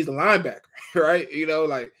inside. And he's a linebacker, right?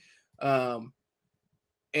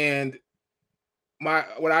 And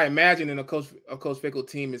what I imagine in a Coach Fickell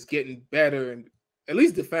team is getting better, and at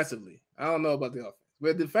least defensively. I don't know about the offense,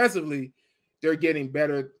 but defensively, they're getting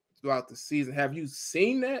better throughout the season. Have you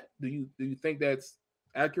seen that? Do you think that's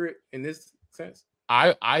accurate in this sense?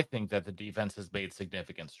 I think that the defense has made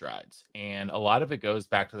significant strides, and a lot of it goes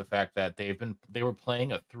back to the fact that they were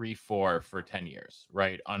playing a 3-4 for 10 years,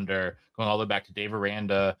 right? Going all the way back to Dave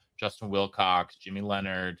Aranda, Justin Wilcox, Jimmy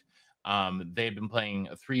Leonard. They've been playing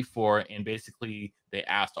a 3-4, and basically they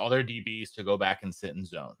asked all their DBs to go back and sit in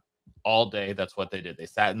zone all day. That's what they did. They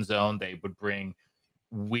sat in zone. They would bring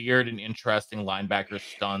weird and interesting linebacker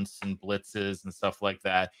stunts and blitzes and stuff like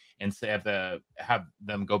that, and say have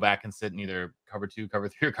them go back and sit in either cover 2, cover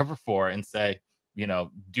 3, or cover 4 and say,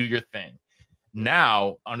 do your thing.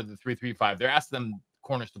 Now under the 3-3-5, they're asking them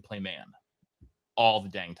corners to play man all the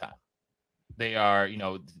dang time. They are,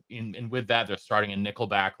 and with that, they're starting a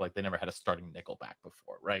nickelback like they never had a starting nickelback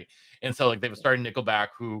before, right? And so they have a starting nickelback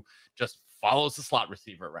who just follows the slot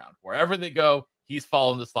receiver around. Wherever they go, he's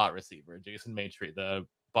following the slot receiver, Jason Maitre, the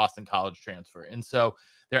Boston College transfer. And so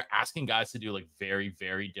they're asking guys to do very,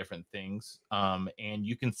 very different things. And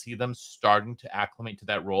you can see them starting to acclimate to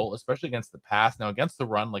that role, especially against the pass. Now, against the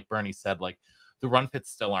run, like Bernie said, the run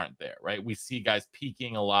fits still aren't there, right? We see guys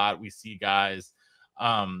peaking a lot. We see guys,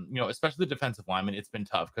 especially the defensive linemen. It's been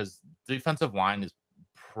tough because the defensive line is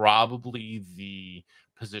probably the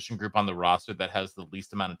position group on the roster that has the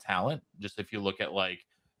least amount of talent. Just if you look at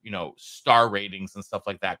star ratings and stuff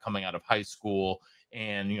like that coming out of high school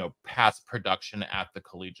and, pass production at the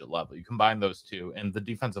collegiate level, you combine those two, and the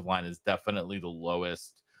defensive line is definitely the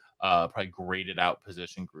lowest probably graded out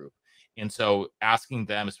position group. And so asking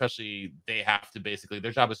them, especially, they have to basically,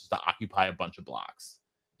 their job is just to occupy a bunch of blocks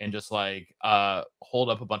and just like hold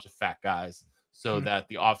up a bunch of fat guys so that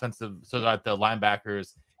the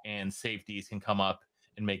linebackers and safeties can come up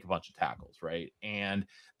and make a bunch of tackles, right? And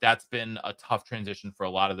that's been a tough transition for a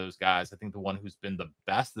lot of those guys. I think the one who's been the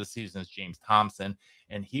best this season is James Thompson,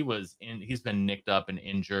 and he's been nicked up and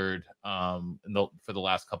injured for the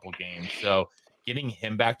last couple of games. So getting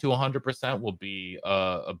him back to 100% will be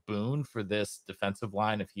a boon for this defensive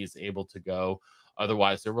line if he is able to go.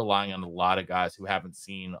 Otherwise, they're relying on a lot of guys who haven't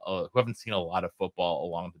seen a lot of football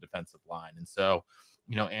along the defensive line. And so,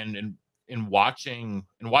 and in watching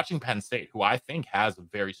Penn State, who I think has a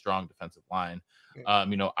very strong defensive line,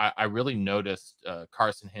 I really noticed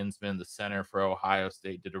Carson Hinsman, the center for Ohio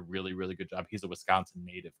State, did a really, really good job. He's a Wisconsin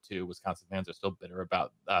native too. Wisconsin fans are still bitter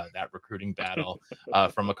about that recruiting battle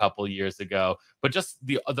from a couple of years ago. But just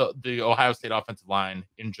the Ohio State offensive line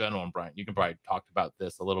in general, and Bryant, you can probably talk about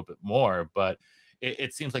this a little bit more, but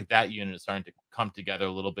it seems like that unit is starting to come together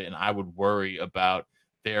a little bit, and I would worry about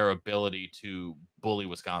their ability to bully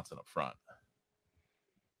Wisconsin up front.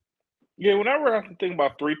 Yeah, whenever I think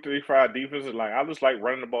about 3-3-5 defenses, like I just like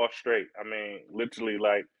running the ball straight. I mean, literally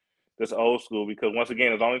like this old school, because once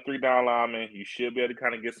again, there's only 3 down linemen. You should be able to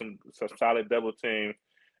kind of get some solid double team.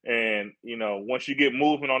 And once you get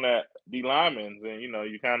movement on that D lineman, then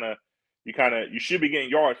you should be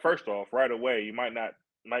getting yards first off right away. You might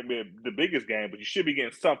be the biggest game, but you should be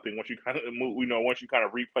getting something once you kind of move, once you kind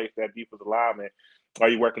of replace that defensive lineman, or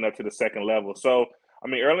you working up to the second level. So I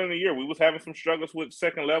mean, early in the year, we was having some struggles with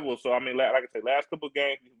second level. So, I mean, like I said, last couple of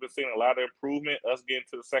games, we've been seeing a lot of improvement, us getting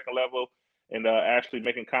to the second level and actually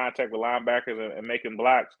making contact with linebackers and making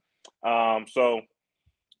blocks. So,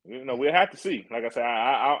 we'll have to see. Like I said,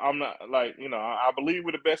 I'm not like, I believe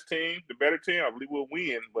we're the best team, the better team. I believe we'll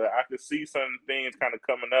win, but I could see some things kind of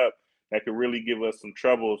coming up that could really give us some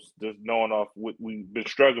troubles just knowing off what we've been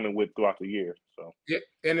struggling with throughout the year. So, yeah,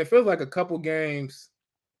 and it feels like a couple games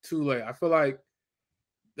too late. I feel like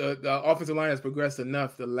the offensive line has progressed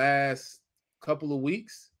enough the last couple of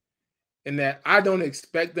weeks, and that I don't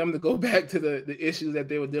expect them to go back to the issues that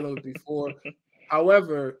they were dealing with before.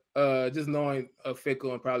 However, just knowing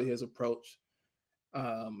Fickell and probably his approach,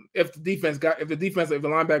 if the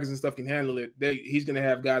linebackers and stuff can handle it, he's going to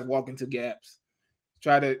have guys walk into gaps,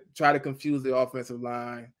 try to confuse the offensive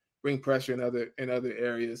line, bring pressure in other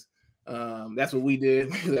areas. That's what we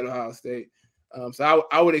did at Ohio State. So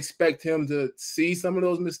I would expect him to see some of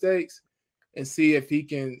those mistakes and see if he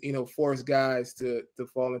can, force guys to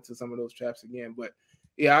fall into some of those traps again. But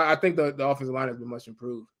yeah, I think the offensive line has been much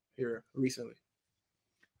improved here recently.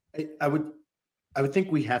 I would think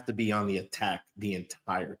we have to be on the attack the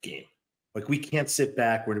entire game. Like we can't sit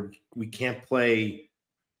back, we can't play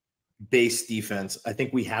base defense. I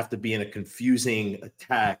think we have to be in a confusing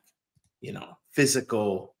attack,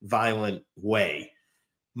 physical, violent way.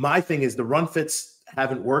 My thing is the run fits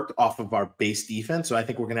haven't worked off of our base defense, so I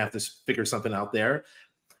think we're going to have to figure something out there.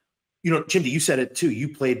 Chimdi, you said it too.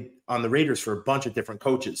 You played on the Raiders for a bunch of different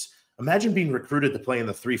coaches. Imagine being recruited to play in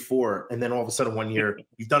the 3-4, and then all of a sudden 1 year,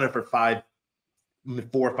 you've done it for 4,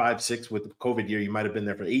 5, 6 with the COVID year. You might have been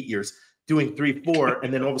there for 8 years doing 3-4,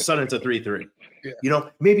 and then all of a sudden it's a 3-3. Yeah.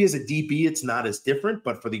 Maybe as a DB, it's not as different,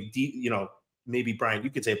 but for the D, maybe Brian, you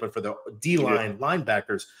could say it, but for the D line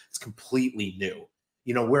linebackers, it's completely new.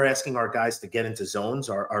 We're asking our guys to get into zones.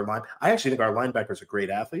 I actually think our linebackers are great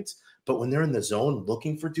athletes, but when they're in the zone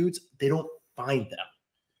looking for dudes, they don't find them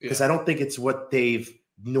because I don't think it's what they've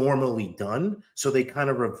normally done. So they kind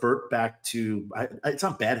of revert back to, it's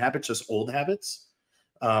not bad habits, just old habits.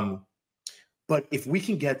 But if we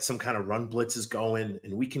can get some kind of run blitzes going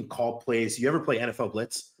and we can call plays, you ever play NFL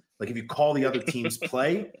blitz? Like if you call the other team's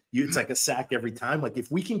play, it's like a sack every time. Like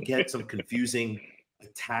if we can get some confusing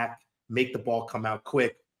attack, make the ball come out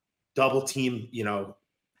quick, double team,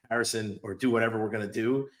 Harrison, or do whatever we're going to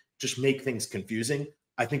do, just make things confusing.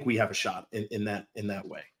 I think we have a shot in that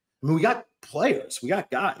way. I mean, we got players, we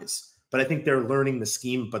got guys, but I think they're learning the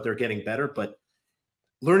scheme, but they're getting better. But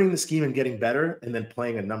learning the scheme and getting better and then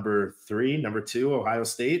playing a number 3, number 2, Ohio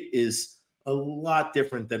State is a lot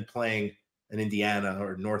different than playing an Indiana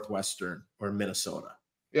or Northwestern or Minnesota.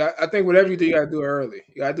 Yeah, I think whatever you do, you got to do it early.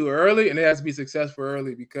 You got to do it early, and it has to be successful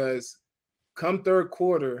early because come third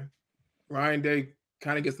quarter, Ryan Day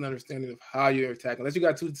kind of gets an understanding of how you're attacking. Unless you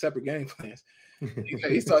got 2 separate game plans,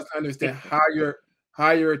 he starts to understand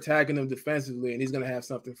how you're attacking them defensively, and he's going to have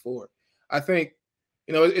something for it. I think,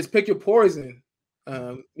 it's pick your poison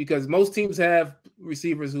because most teams have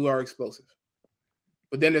receivers who are explosive,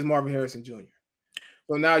 but then there's Marvin Harrison Jr.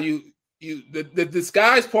 So now the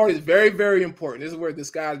disguise part is very, very important. This is where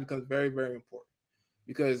disguise becomes very, very important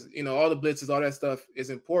because all the blitzes, all that stuff is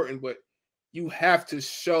important, but you have to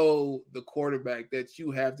show the quarterback that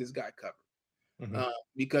you have this guy covered.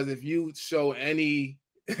 Because if you show any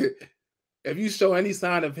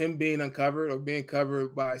sign of him being uncovered or being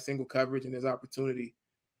covered by single coverage and his opportunity,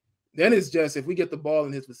 then it's just if we get the ball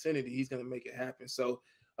in his vicinity, he's going to make it happen. So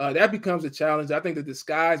that becomes a challenge. I think the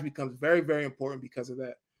disguise becomes very, very important because of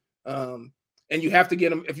that. And you have to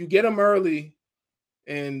get him. If you get him early,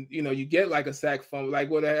 and you get like a sack fumble, like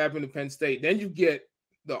what happened to Penn State, then you get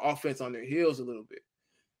the offense on their heels a little bit.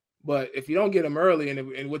 But if you don't get them early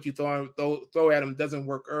and what you throw at them doesn't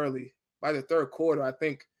work early, by the third quarter, I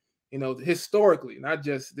think, historically, not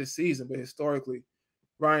just this season, but historically,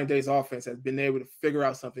 Ryan Day's offense has been able to figure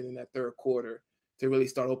out something in that third quarter to really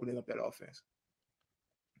start opening up that offense.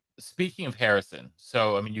 Speaking of Harrison,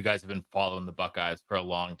 so, I mean, you guys have been following the Buckeyes for a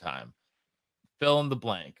long time. Fill in the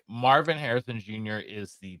blank. Marvin Harrison Jr.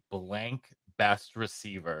 is the blank best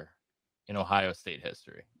receiver in Ohio State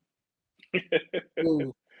history.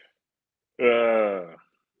 Go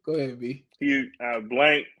ahead, B. He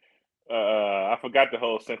blank. I forgot the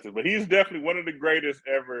whole sentence, but he's definitely one of the greatest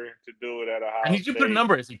ever to do it at Ohio State. I need you to put a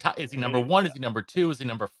number. Is he number 1? Is he number 2? Is he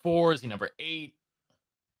number 4? Is he number 8?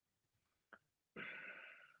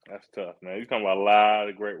 That's tough, man. You're talking about a lot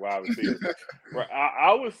of great wide receivers.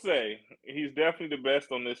 I would say he's definitely the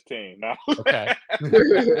best on this team. Now, okay.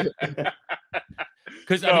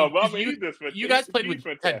 Because you guys played with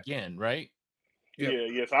Ted Ginn, right?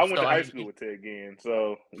 Yeah. So I went to high school with Ted Ginn.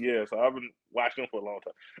 So so I've been watching him for a long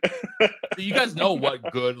time. So you guys know what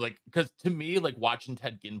good, because to me, watching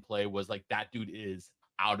Ted Ginn play was that dude is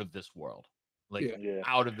out of this world,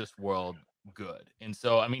 out of this world good. And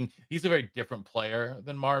so, I mean, he's a very different player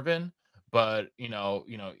than Marvin, but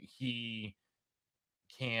he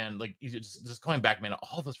can just going back, man,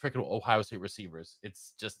 all those freaking Ohio State receivers.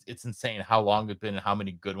 It's insane how long it's been and how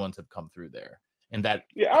many good ones have come through there. And that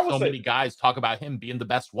many guys talk about him being the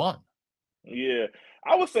best one. Yeah.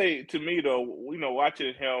 I would say to me though,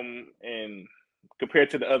 watching him and compared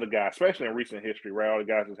to the other guys, especially in recent history, right? All the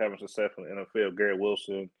guys that's having success in the NFL, Garrett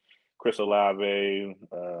Wilson, Chris Olave,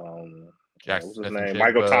 what's his name?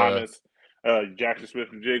 Michael Thomas, Jackson Smith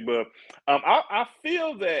and Jigba. I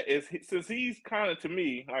feel that since he's kind of, to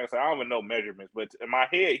me, like I said, I don't even know measurements, but in my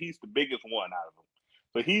head, he's the biggest one out of them.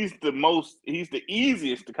 So he's the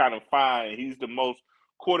easiest to kind of find. He's the most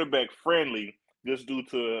quarterback friendly just due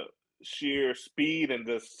to sheer speed and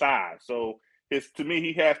the size. So to me,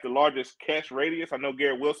 he has the largest catch radius. I know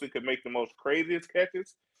Garrett Wilson could make the most craziest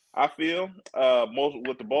catches, I feel, most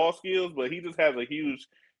with the ball skills, but he just has a huge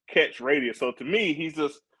catch radius. So to me, he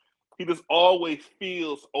just always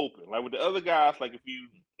feels open. Like with the other guys, like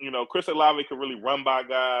if Chris Olave could really run by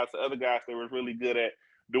guys. The other guys, they were really good at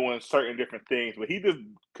doing certain different things, but he just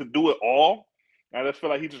could do it all. And I just feel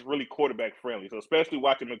like he's just really quarterback friendly. So especially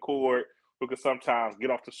watching McCord, who could sometimes get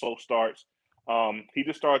off to slow starts. He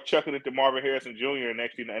just started chucking it to Marvin Harrison Jr.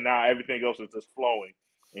 next year, and now everything else is just flowing.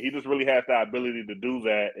 And he just really has the ability to do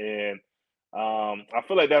that. And I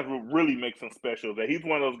feel like that's what really makes him special, that he's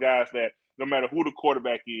one of those guys that no matter who the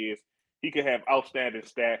quarterback is, he can have outstanding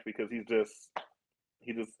stats because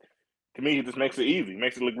to me, he just makes it easy,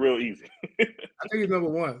 makes it look real easy. I think he's number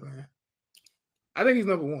 1, man. I think he's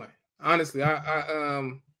number 1. Honestly, and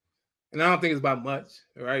I don't think it's by much,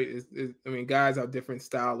 right? I mean, guys have different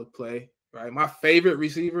style of play, right? My favorite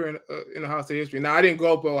receiver in Ohio State history. Now, I didn't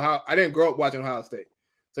grow up watching Ohio State,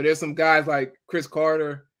 so there's some guys like Chris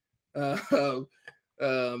Carter,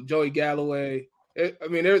 Joey Galloway. I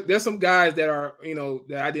mean, there's some guys that are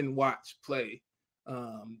that I didn't watch play,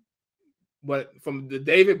 but from the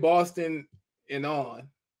David Boston and on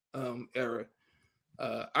era,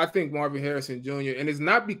 I think Marvin Harrison Jr. and it's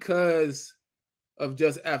not because of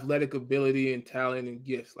just athletic ability and talent and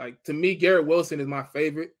gifts. Like to me, Garrett Wilson is my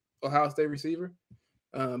favorite Ohio State receiver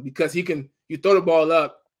because you throw the ball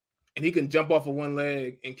up and he can jump off of one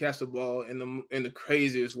leg and catch the ball in the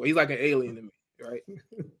craziest way. He's like an alien to me, right?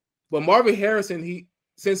 But Marvin Harrison,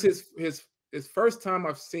 since his first time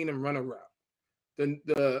I've seen him run a route,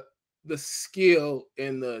 the skill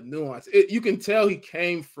and the nuance, you can tell he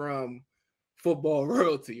came from football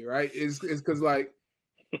royalty, right? It's because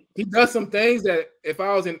he does some things that if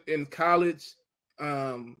I was in college,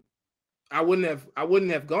 I wouldn't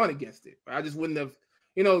have gone against it. I just wouldn't have.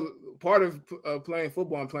 Part of playing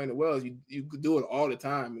football and playing it well is you do it all the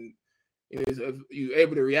time, and you're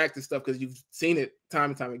able to react to stuff because you've seen it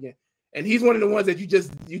time and time again. And he's one of the ones that you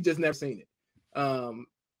just never seen it.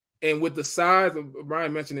 And with the size,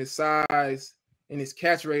 Brian mentioned his size and his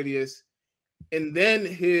catch radius, and then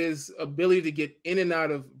his ability to get in and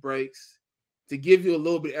out of breaks, to give you a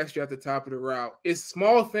little bit extra at the top of the route. It's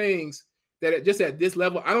small things that just at this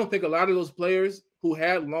level, I don't think a lot of those players who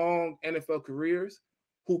had long NFL careers,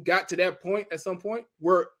 who got to that point at some point,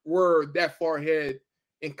 were that far ahead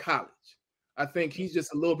in college. I think he's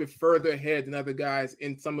just a little bit further ahead than other guys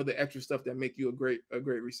in some of the extra stuff that make you a great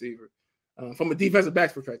receiver. From a defensive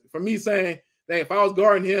back's perspective, from me saying, "Dang, if I was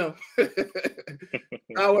guarding him,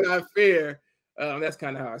 how would I fare?" That's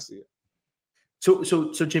kind of how I see it.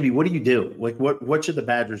 So Jimmy, what do you do? Like, what should the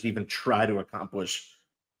Badgers even try to accomplish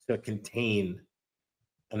to contain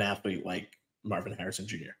an athlete like Marvin Harrison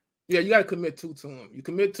Jr.? Yeah, you got to commit two to him. You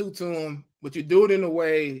commit two to him, but you do it in a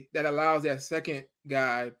way that allows that second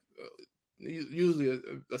guy, usually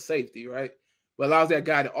a safety, right? But allows that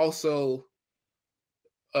guy to also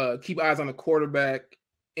keep eyes on the quarterback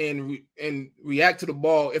and react to the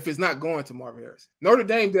ball if it's not going to Marvin Harrison.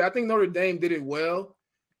 I think Notre Dame did it well,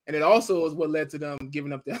 and it also is what led to them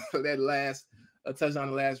giving up that last touchdown on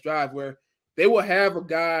the last drive, where they will have a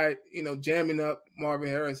guy, jamming up Marvin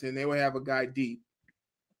Harrison. They will have a guy deep,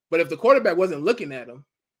 but if the quarterback wasn't looking at him,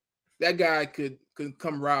 that guy could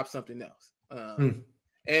come rob something else.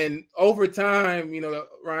 And over time,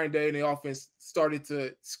 Ryan Day and the offense started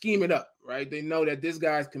to scheme it up, right? They know that this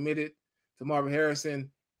guy's committed to Marvin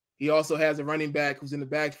Harrison. He also has a running back who's in the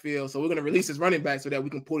backfield, so we're going to release his running back so that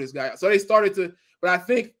we can pull this guy out. So they started to, but I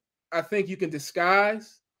think you can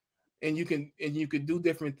disguise and you can do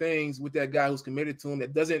different things with that guy who's committed to him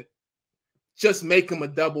that doesn't just make him a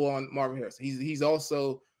double on Marvin Harrison. He's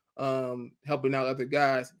also helping out other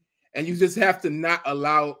guys, and you just have to not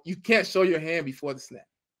allow. You can't show your hand before the snap.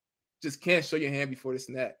 Just can't show your hand before the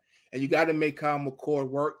snap. And you got to make Kyle McCord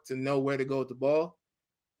work to know where to go with the ball.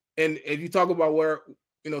 And if you talk about where,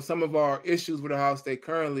 some of our issues with Ohio State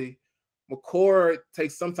currently, McCord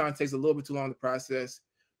sometimes takes a little bit too long to process,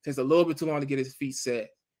 takes a little bit too long to get his feet set.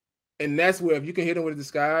 And that's where if you can hit him with a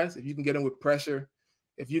disguise, if you can get him with pressure,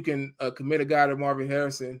 if you can commit a guy to Marvin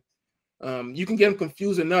Harrison, you can get him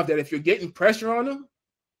confused enough that if you're getting pressure on him,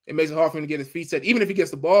 it makes it hard for him to get his feet set. Even if he gets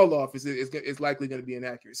the ball off, it's likely going to be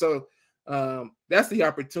inaccurate. So that's the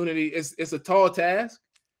opportunity. It's a tall task,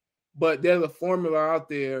 but there's a formula out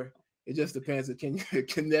there. It just depends. Can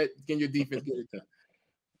your defense get it done?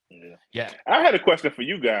 Yeah. I had a question for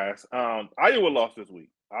you guys. Iowa lost this week.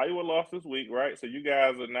 Right? So you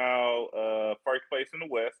guys are now first place in the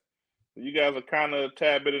West. So you guys are kind of a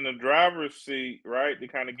tad bit in the driver's seat, right, to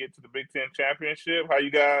kind of get to the Big Ten championship. How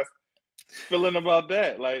you guys feeling about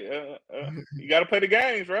that? Like, you got to play the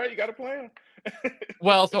games, right? You got to play them.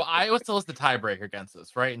 Well, so Iowa still is the tiebreaker against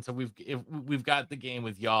us, right? And so we've got the game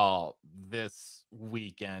with y'all this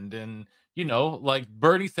weekend, and like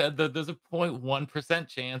Bertie said, that there's a 0.1%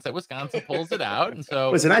 chance that Wisconsin pulls it out. And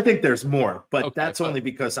so, listen, I think there's more, but that's only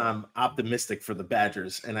because I'm optimistic for the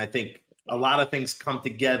Badgers, and I think a lot of things come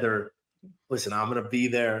together. Listen, I'm going to be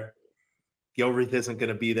there. Gilreath isn't going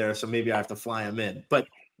to be there, so maybe I have to fly him in, but.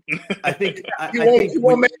 I think you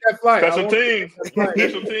won't make that flight. Special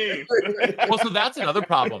teams. Well, so that's another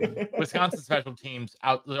problem. Wisconsin special teams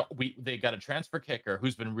they got a transfer kicker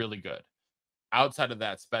who's been really good. Outside of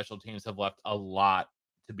that, special teams have left a lot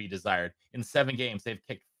to be desired. In 7 games, they've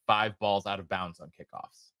kicked 5 balls out of bounds on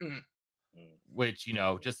kickoffs, which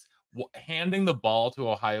just handing the ball to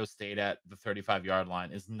Ohio State at the 35-yard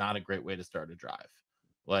line is not a great way to start a drive.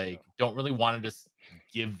 Like, don't really want to just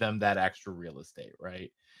give them that extra real estate,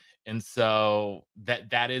 right? And so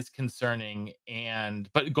that is concerning.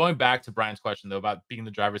 But going back to Brian's question, though, about being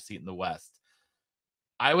the driver's seat in the West,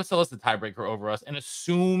 Iowa still has the tiebreaker over us. And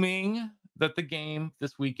assuming that the game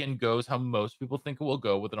this weekend goes how most people think it will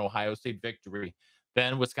go, with an Ohio State victory,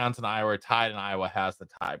 then Wisconsin and Iowa are tied, and Iowa has the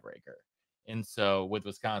tiebreaker. And so with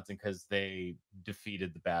Wisconsin, because they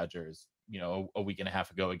defeated the Badgers, a week and a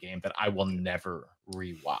half ago, a game that I will never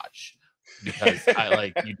rewatch, because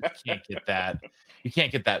you can't get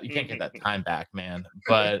that time back, man.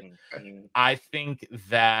 But I think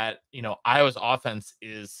that Iowa's offense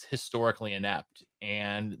is historically inept,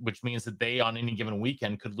 and which means that they on any given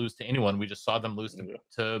weekend could lose to anyone. We just saw them lose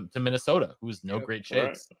to Minnesota, who's no great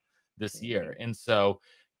shakes this year. And so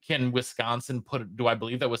can Wisconsin do I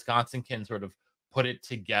believe that Wisconsin can sort of put it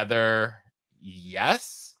together?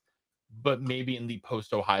 Yes, but maybe in the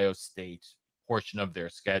post-Ohio State portion of their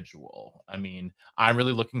schedule. I mean, I'm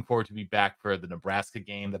really looking forward to be back for the Nebraska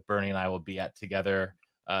game that Bernie and I will be at together,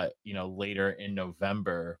 later in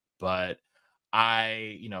November. But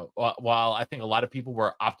while I think a lot of people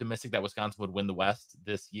were optimistic that Wisconsin would win the West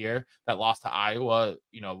this year, that loss to Iowa,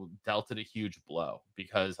 dealt it a huge blow,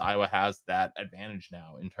 because Iowa has that advantage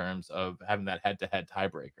now in terms of having that head-to-head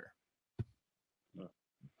tiebreaker.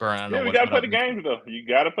 Yeah, we got to play the games, though. You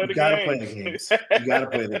got to play the games. Play the games. You got to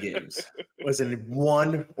play the games. Listen,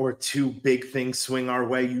 one or two big things swing our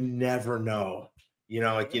way. You never know. You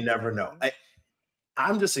know, like you never know.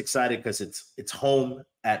 I'm just excited because it's home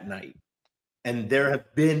at night. And there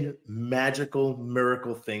have been magical,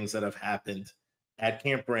 miracle things that have happened at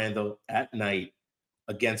Camp Randall at night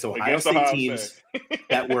against Ohio State teams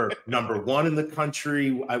that were number one in the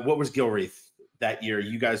country. What was Gilreath that year?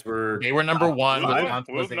 You guys were. They were number one.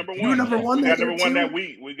 We was number one. You were number one. We got number one that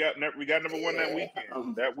week. We got number one that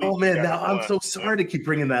weekend. That week. Oh man, now I'm so sorry to keep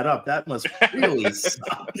bringing that up. That must really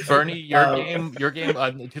suck. Bernie, your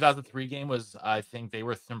game, 2003 game was, I think they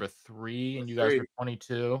were number 3, and you guys were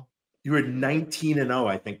 22. You were 19-0,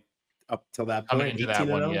 I think, up till that point. Coming into that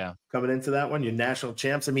one, yeah. Coming into that one, you're national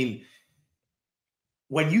champs. I mean,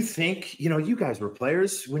 when you think, you know, you guys were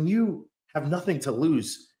players, when you have nothing to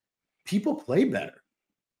lose, people play better.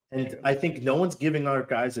 And I think no one's giving our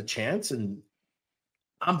guys a chance. And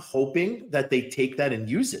I'm hoping that they take that and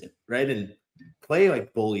use it, right? And play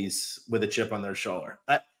like bullies with a chip on their shoulder.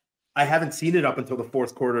 I haven't seen it up until the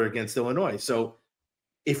fourth quarter against Illinois. So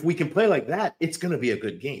if we can play like that, it's going to be a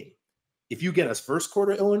good game. If you get us first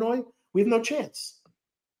quarter Illinois, we have no chance.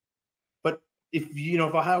 But if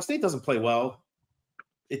Ohio State doesn't play well,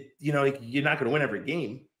 you're not going to win every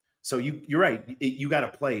game. So you're right. You got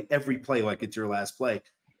to play every play like it's your last play.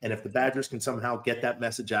 And if the Badgers can somehow get that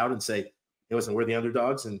message out and say, hey, listen, we're the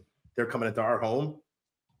underdogs and they're coming into our home,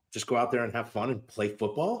 just go out there and have fun and play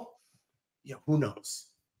football. Who knows?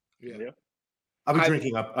 Yeah. I'll be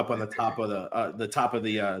drinking up on the top of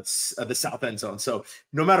the south end zone. So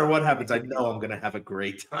no matter what happens, I know I'm going to have a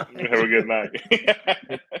great time. Have a good night.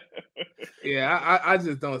 Yeah, I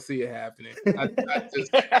just don't see it happening. I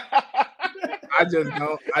just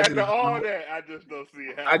don't. I just don't see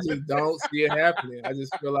it happening. I just don't see it happening. I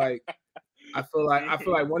just feel like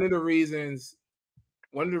one of the reasons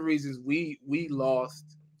we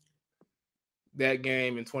lost that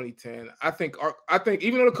game in 2010. I think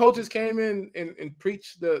even though the coaches came in and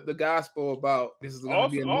preached the gospel about this is going to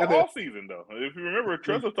be another all season though. If you remember,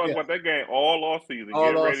 Trust was talking about that game all season.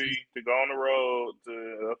 Get ready to go on the road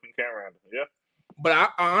to up in Camp Randall. Yeah. But I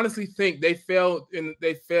honestly think they fell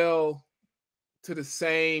to the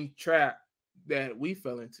same trap that we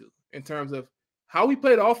fell into in terms of how we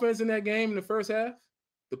played offense in that game in the first half.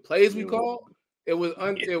 The plays we called, it was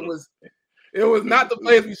not the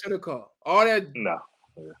plays we should have called. All that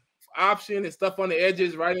option and stuff on the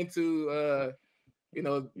edges, right into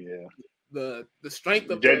the strength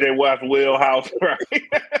of JJ Watt's wheelhouse, right?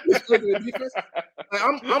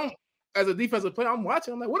 I'm as a defensive player, I'm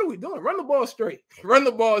watching. I'm like, what are we doing? Run the ball straight. Run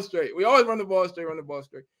the ball straight. We always run the ball straight.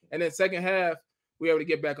 And then second half, we were able to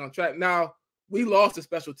get back on track. Now we lost the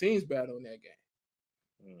special teams battle in that game,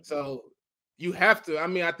 so. You have to. I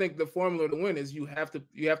mean, I think the formula to win is you have to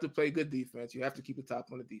play good defense. You have to keep the top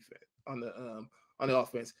on the defense on the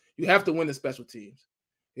offense. You have to win the special teams.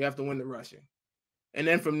 You have to win the rushing, and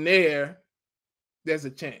then from there, there's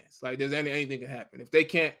a chance. Like there's anything can happen. If they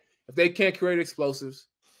can't create explosives,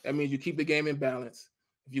 that means you keep the game in balance.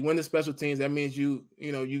 If you win the special teams, that means you've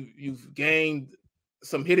gained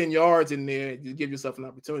some hidden yards in there. You give yourself an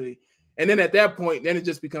opportunity, and then at that point, then it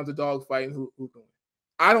just becomes a dogfight and who can win.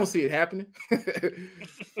 I don't see it happening.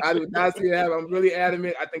 I do not see it happening. I'm really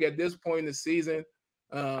adamant. I think at this point in the season,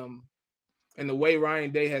 and the way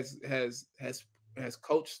Ryan Day has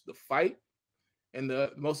coached the fight, and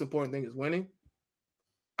the most important thing is winning,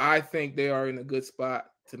 I think they are in a good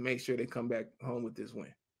spot to make sure they come back home with this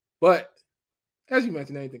win. But as you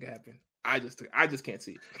mentioned, anything can happen. I just can't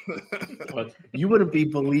see it. But you wouldn't be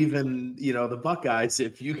believing, the Buckeyes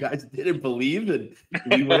if you guys didn't believe, and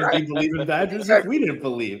we wouldn't be believing Badgers if we didn't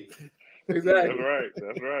believe. Exactly.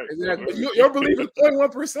 That's right. Exactly. Your belief is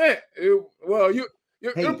 21%.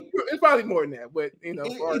 It's probably more than that, but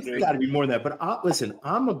it's got to be more than that. But listen,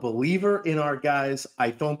 I'm a believer in our guys.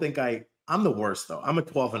 I don't think I'm the worst though. I'm a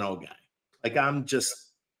 12-0 guy. Like I'm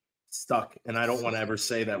just stuck, and I don't want to ever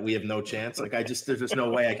say that we have no chance. Like there's just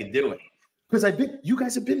no way I can do it. Because you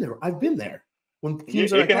guys have been there. I've been there. When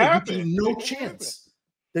teams are like, no chance.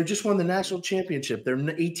 They just won the national championship. They're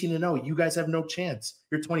 18-0. You guys have no chance.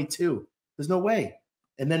 You're 22. There's no way.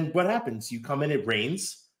 And then what happens? You come in, it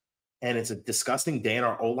rains, and it's a disgusting day, and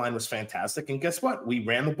our O-line was fantastic. And guess what? We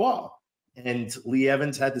ran the ball. And Lee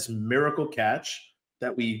Evans had this miracle catch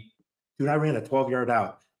that I ran a 12-yard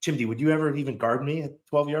out. Chimdi, would you ever even guard me at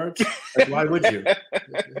 12 yards? Like, why would you?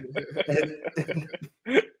 And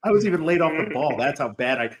I was even laid off the ball. That's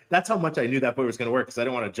how much I knew that play was going to work because I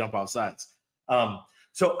didn't want to jump off sides.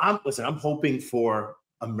 So I'm hoping for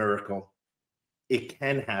a miracle. It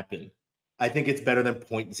can happen. I think it's better than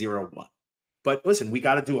 0.01. But listen, we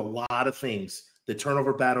got to do a lot of things. The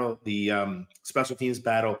turnover battle, the special teams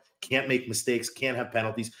battle, can't make mistakes, can't have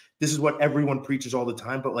penalties. This is what everyone preaches all the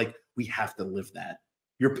time, but like we have to live that.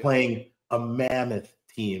 You're playing a mammoth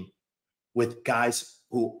team with guys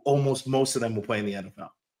who almost most of them will play in the NFL.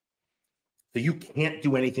 So you can't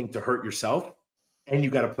do anything to hurt yourself, and you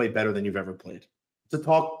got to play better than you've ever played. It's a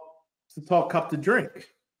tall cup to drink.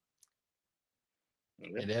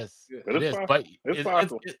 It is. But It is. possible. But It's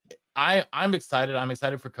possible. I'm excited. I'm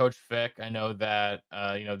excited for Coach Fick. I know that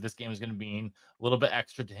this game is going to mean a little bit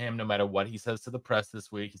extra to him, no matter what he says to the press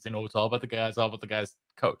this week. He's saying, "Oh, it's all about the guys, all about the guys."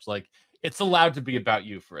 Coach, like it's allowed to be about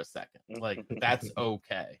you for a second. Like that's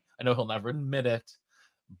okay. I know he'll never admit it,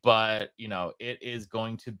 but it is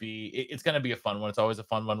going to be. It's going to be a fun one. It's always a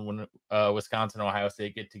fun one when Wisconsin and Ohio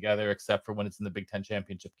State get together, except for when it's in the Big Ten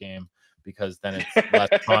championship game, because then it's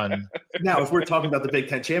less fun. Now, if we're talking about the Big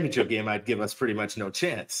Ten championship game, I'd give us pretty much no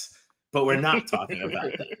chance. But we're not talking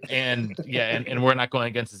about that. And we're not going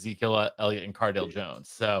against Ezekiel Elliott and Cardale Jones.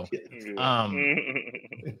 So,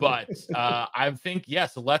 but I think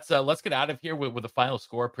So let's get out of here with a final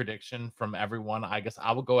score prediction from everyone. I guess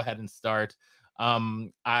I will go ahead and start.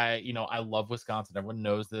 I love Wisconsin. Everyone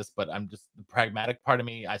knows this, but I'm just the pragmatic part of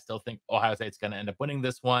me. I still think Ohio State's going to end up winning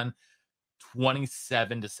this one.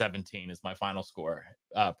 27-17 is my final score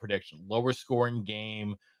prediction. Lower scoring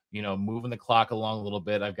game. Moving the clock along a little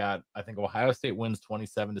bit. I think Ohio State wins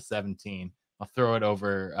 27-17. I'll throw it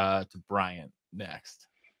over to Bryant next.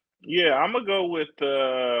 Yeah, I'm gonna go with.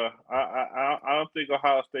 I don't think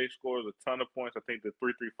Ohio State scores a ton of points. I think the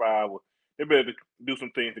 3-3-5. They better do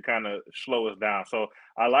some things to kind of slow us down. So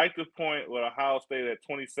I like this point with Ohio State at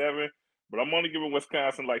 27, but I'm only giving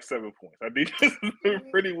Wisconsin like 7 points. I think this is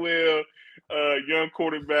pretty well. Young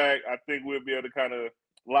quarterback. I think we'll be able to kind of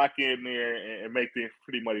lock in there and make things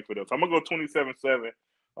pretty muddy for them. So I'm gonna go 27-7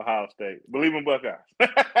 Ohio State. Bleav in Buckeyes.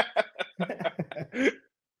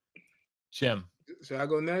 Jim. Should I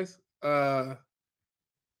go next? I'm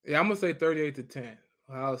gonna say 38-10.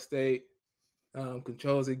 Ohio State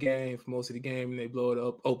controls the game for most of the game, and they blow it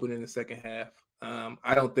up open in the second half. I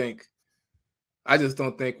just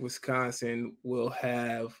don't think Wisconsin will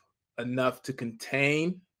have enough to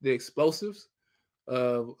contain the explosives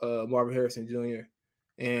of Marvin Harrison Jr.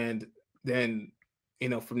 And then,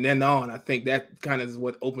 from then on, I think that kind of is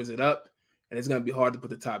what opens it up, and it's going to be hard to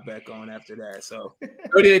put the top back on after that. So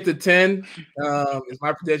 38-10 is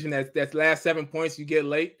my prediction. That's last 7 points you get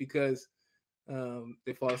late because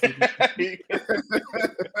they fall asleep.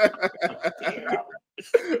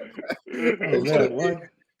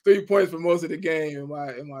 3 points for most of the game, in my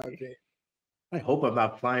opinion. I hope I'm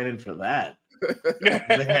not flying in for that.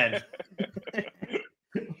 Man.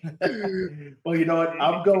 Well, you know what?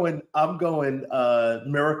 I'm going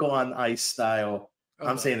Miracle on Ice style.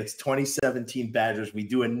 I'm saying it's 2017 Badgers. We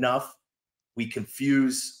do enough. We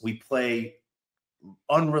confuse. We play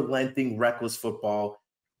unrelenting, reckless football.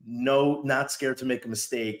 No, not scared to make a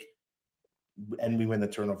mistake. And we win the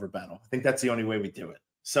turnover battle. I think that's the only way we do it.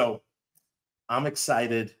 So I'm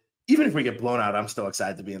excited. Even if we get blown out, I'm still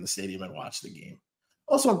excited to be in the stadium and watch the game.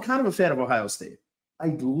 Also, I'm kind of a fan of Ohio State. I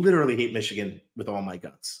literally hate Michigan with all my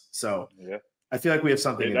guts. So I feel like we have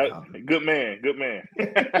something in common. Good man.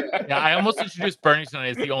 Yeah, I almost introduced Bernie tonight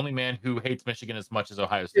as the only man who hates Michigan as much as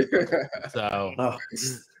Ohio State. So I'm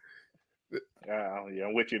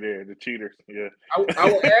with you there. The cheaters. Yeah. I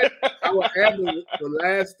will add the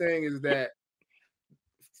last thing is that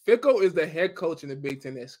Fickell is the head coach in the Big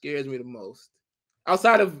Ten that scares me the most.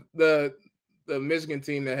 Outside of the Michigan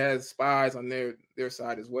team that has spies on their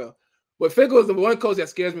side as well. But Fickell is the one coach that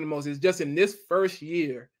scares me the most. Is just in this first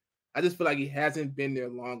year, I just feel like he hasn't been there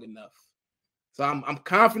long enough. So I'm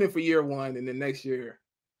confident for year one, and then next year,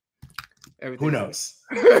 everything. Who knows?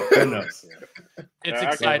 Who knows? It's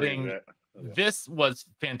exciting. This was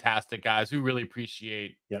fantastic, guys. We really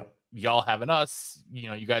appreciate y'all having us.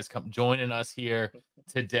 You guys come joining us here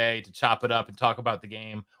today to chop it up and talk about the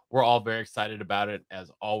game. We're all very excited about it,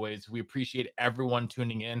 as always. We appreciate everyone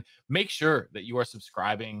tuning in. Make sure that you are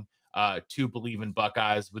subscribing to Bleav in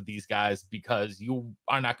Buckeyes with these guys, because you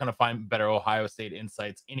are not going to find better Ohio State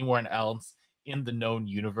insights anywhere else in the known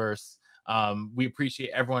universe. We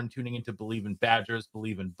appreciate everyone tuning into Bleav in Badgers,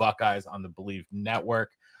 Bleav in Buckeyes on the Bleav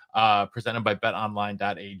Network, presented by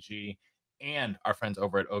betonline.ag and our friends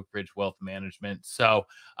over at Oak Ridge Wealth Management. So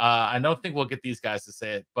I don't think we'll get these guys to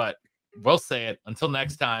say it, but we'll say it. Until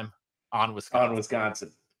next time, on Wisconsin. On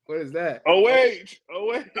Wisconsin. What is that? Oh wait.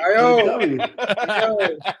 It's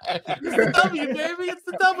the W, baby. It's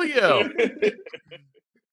the W.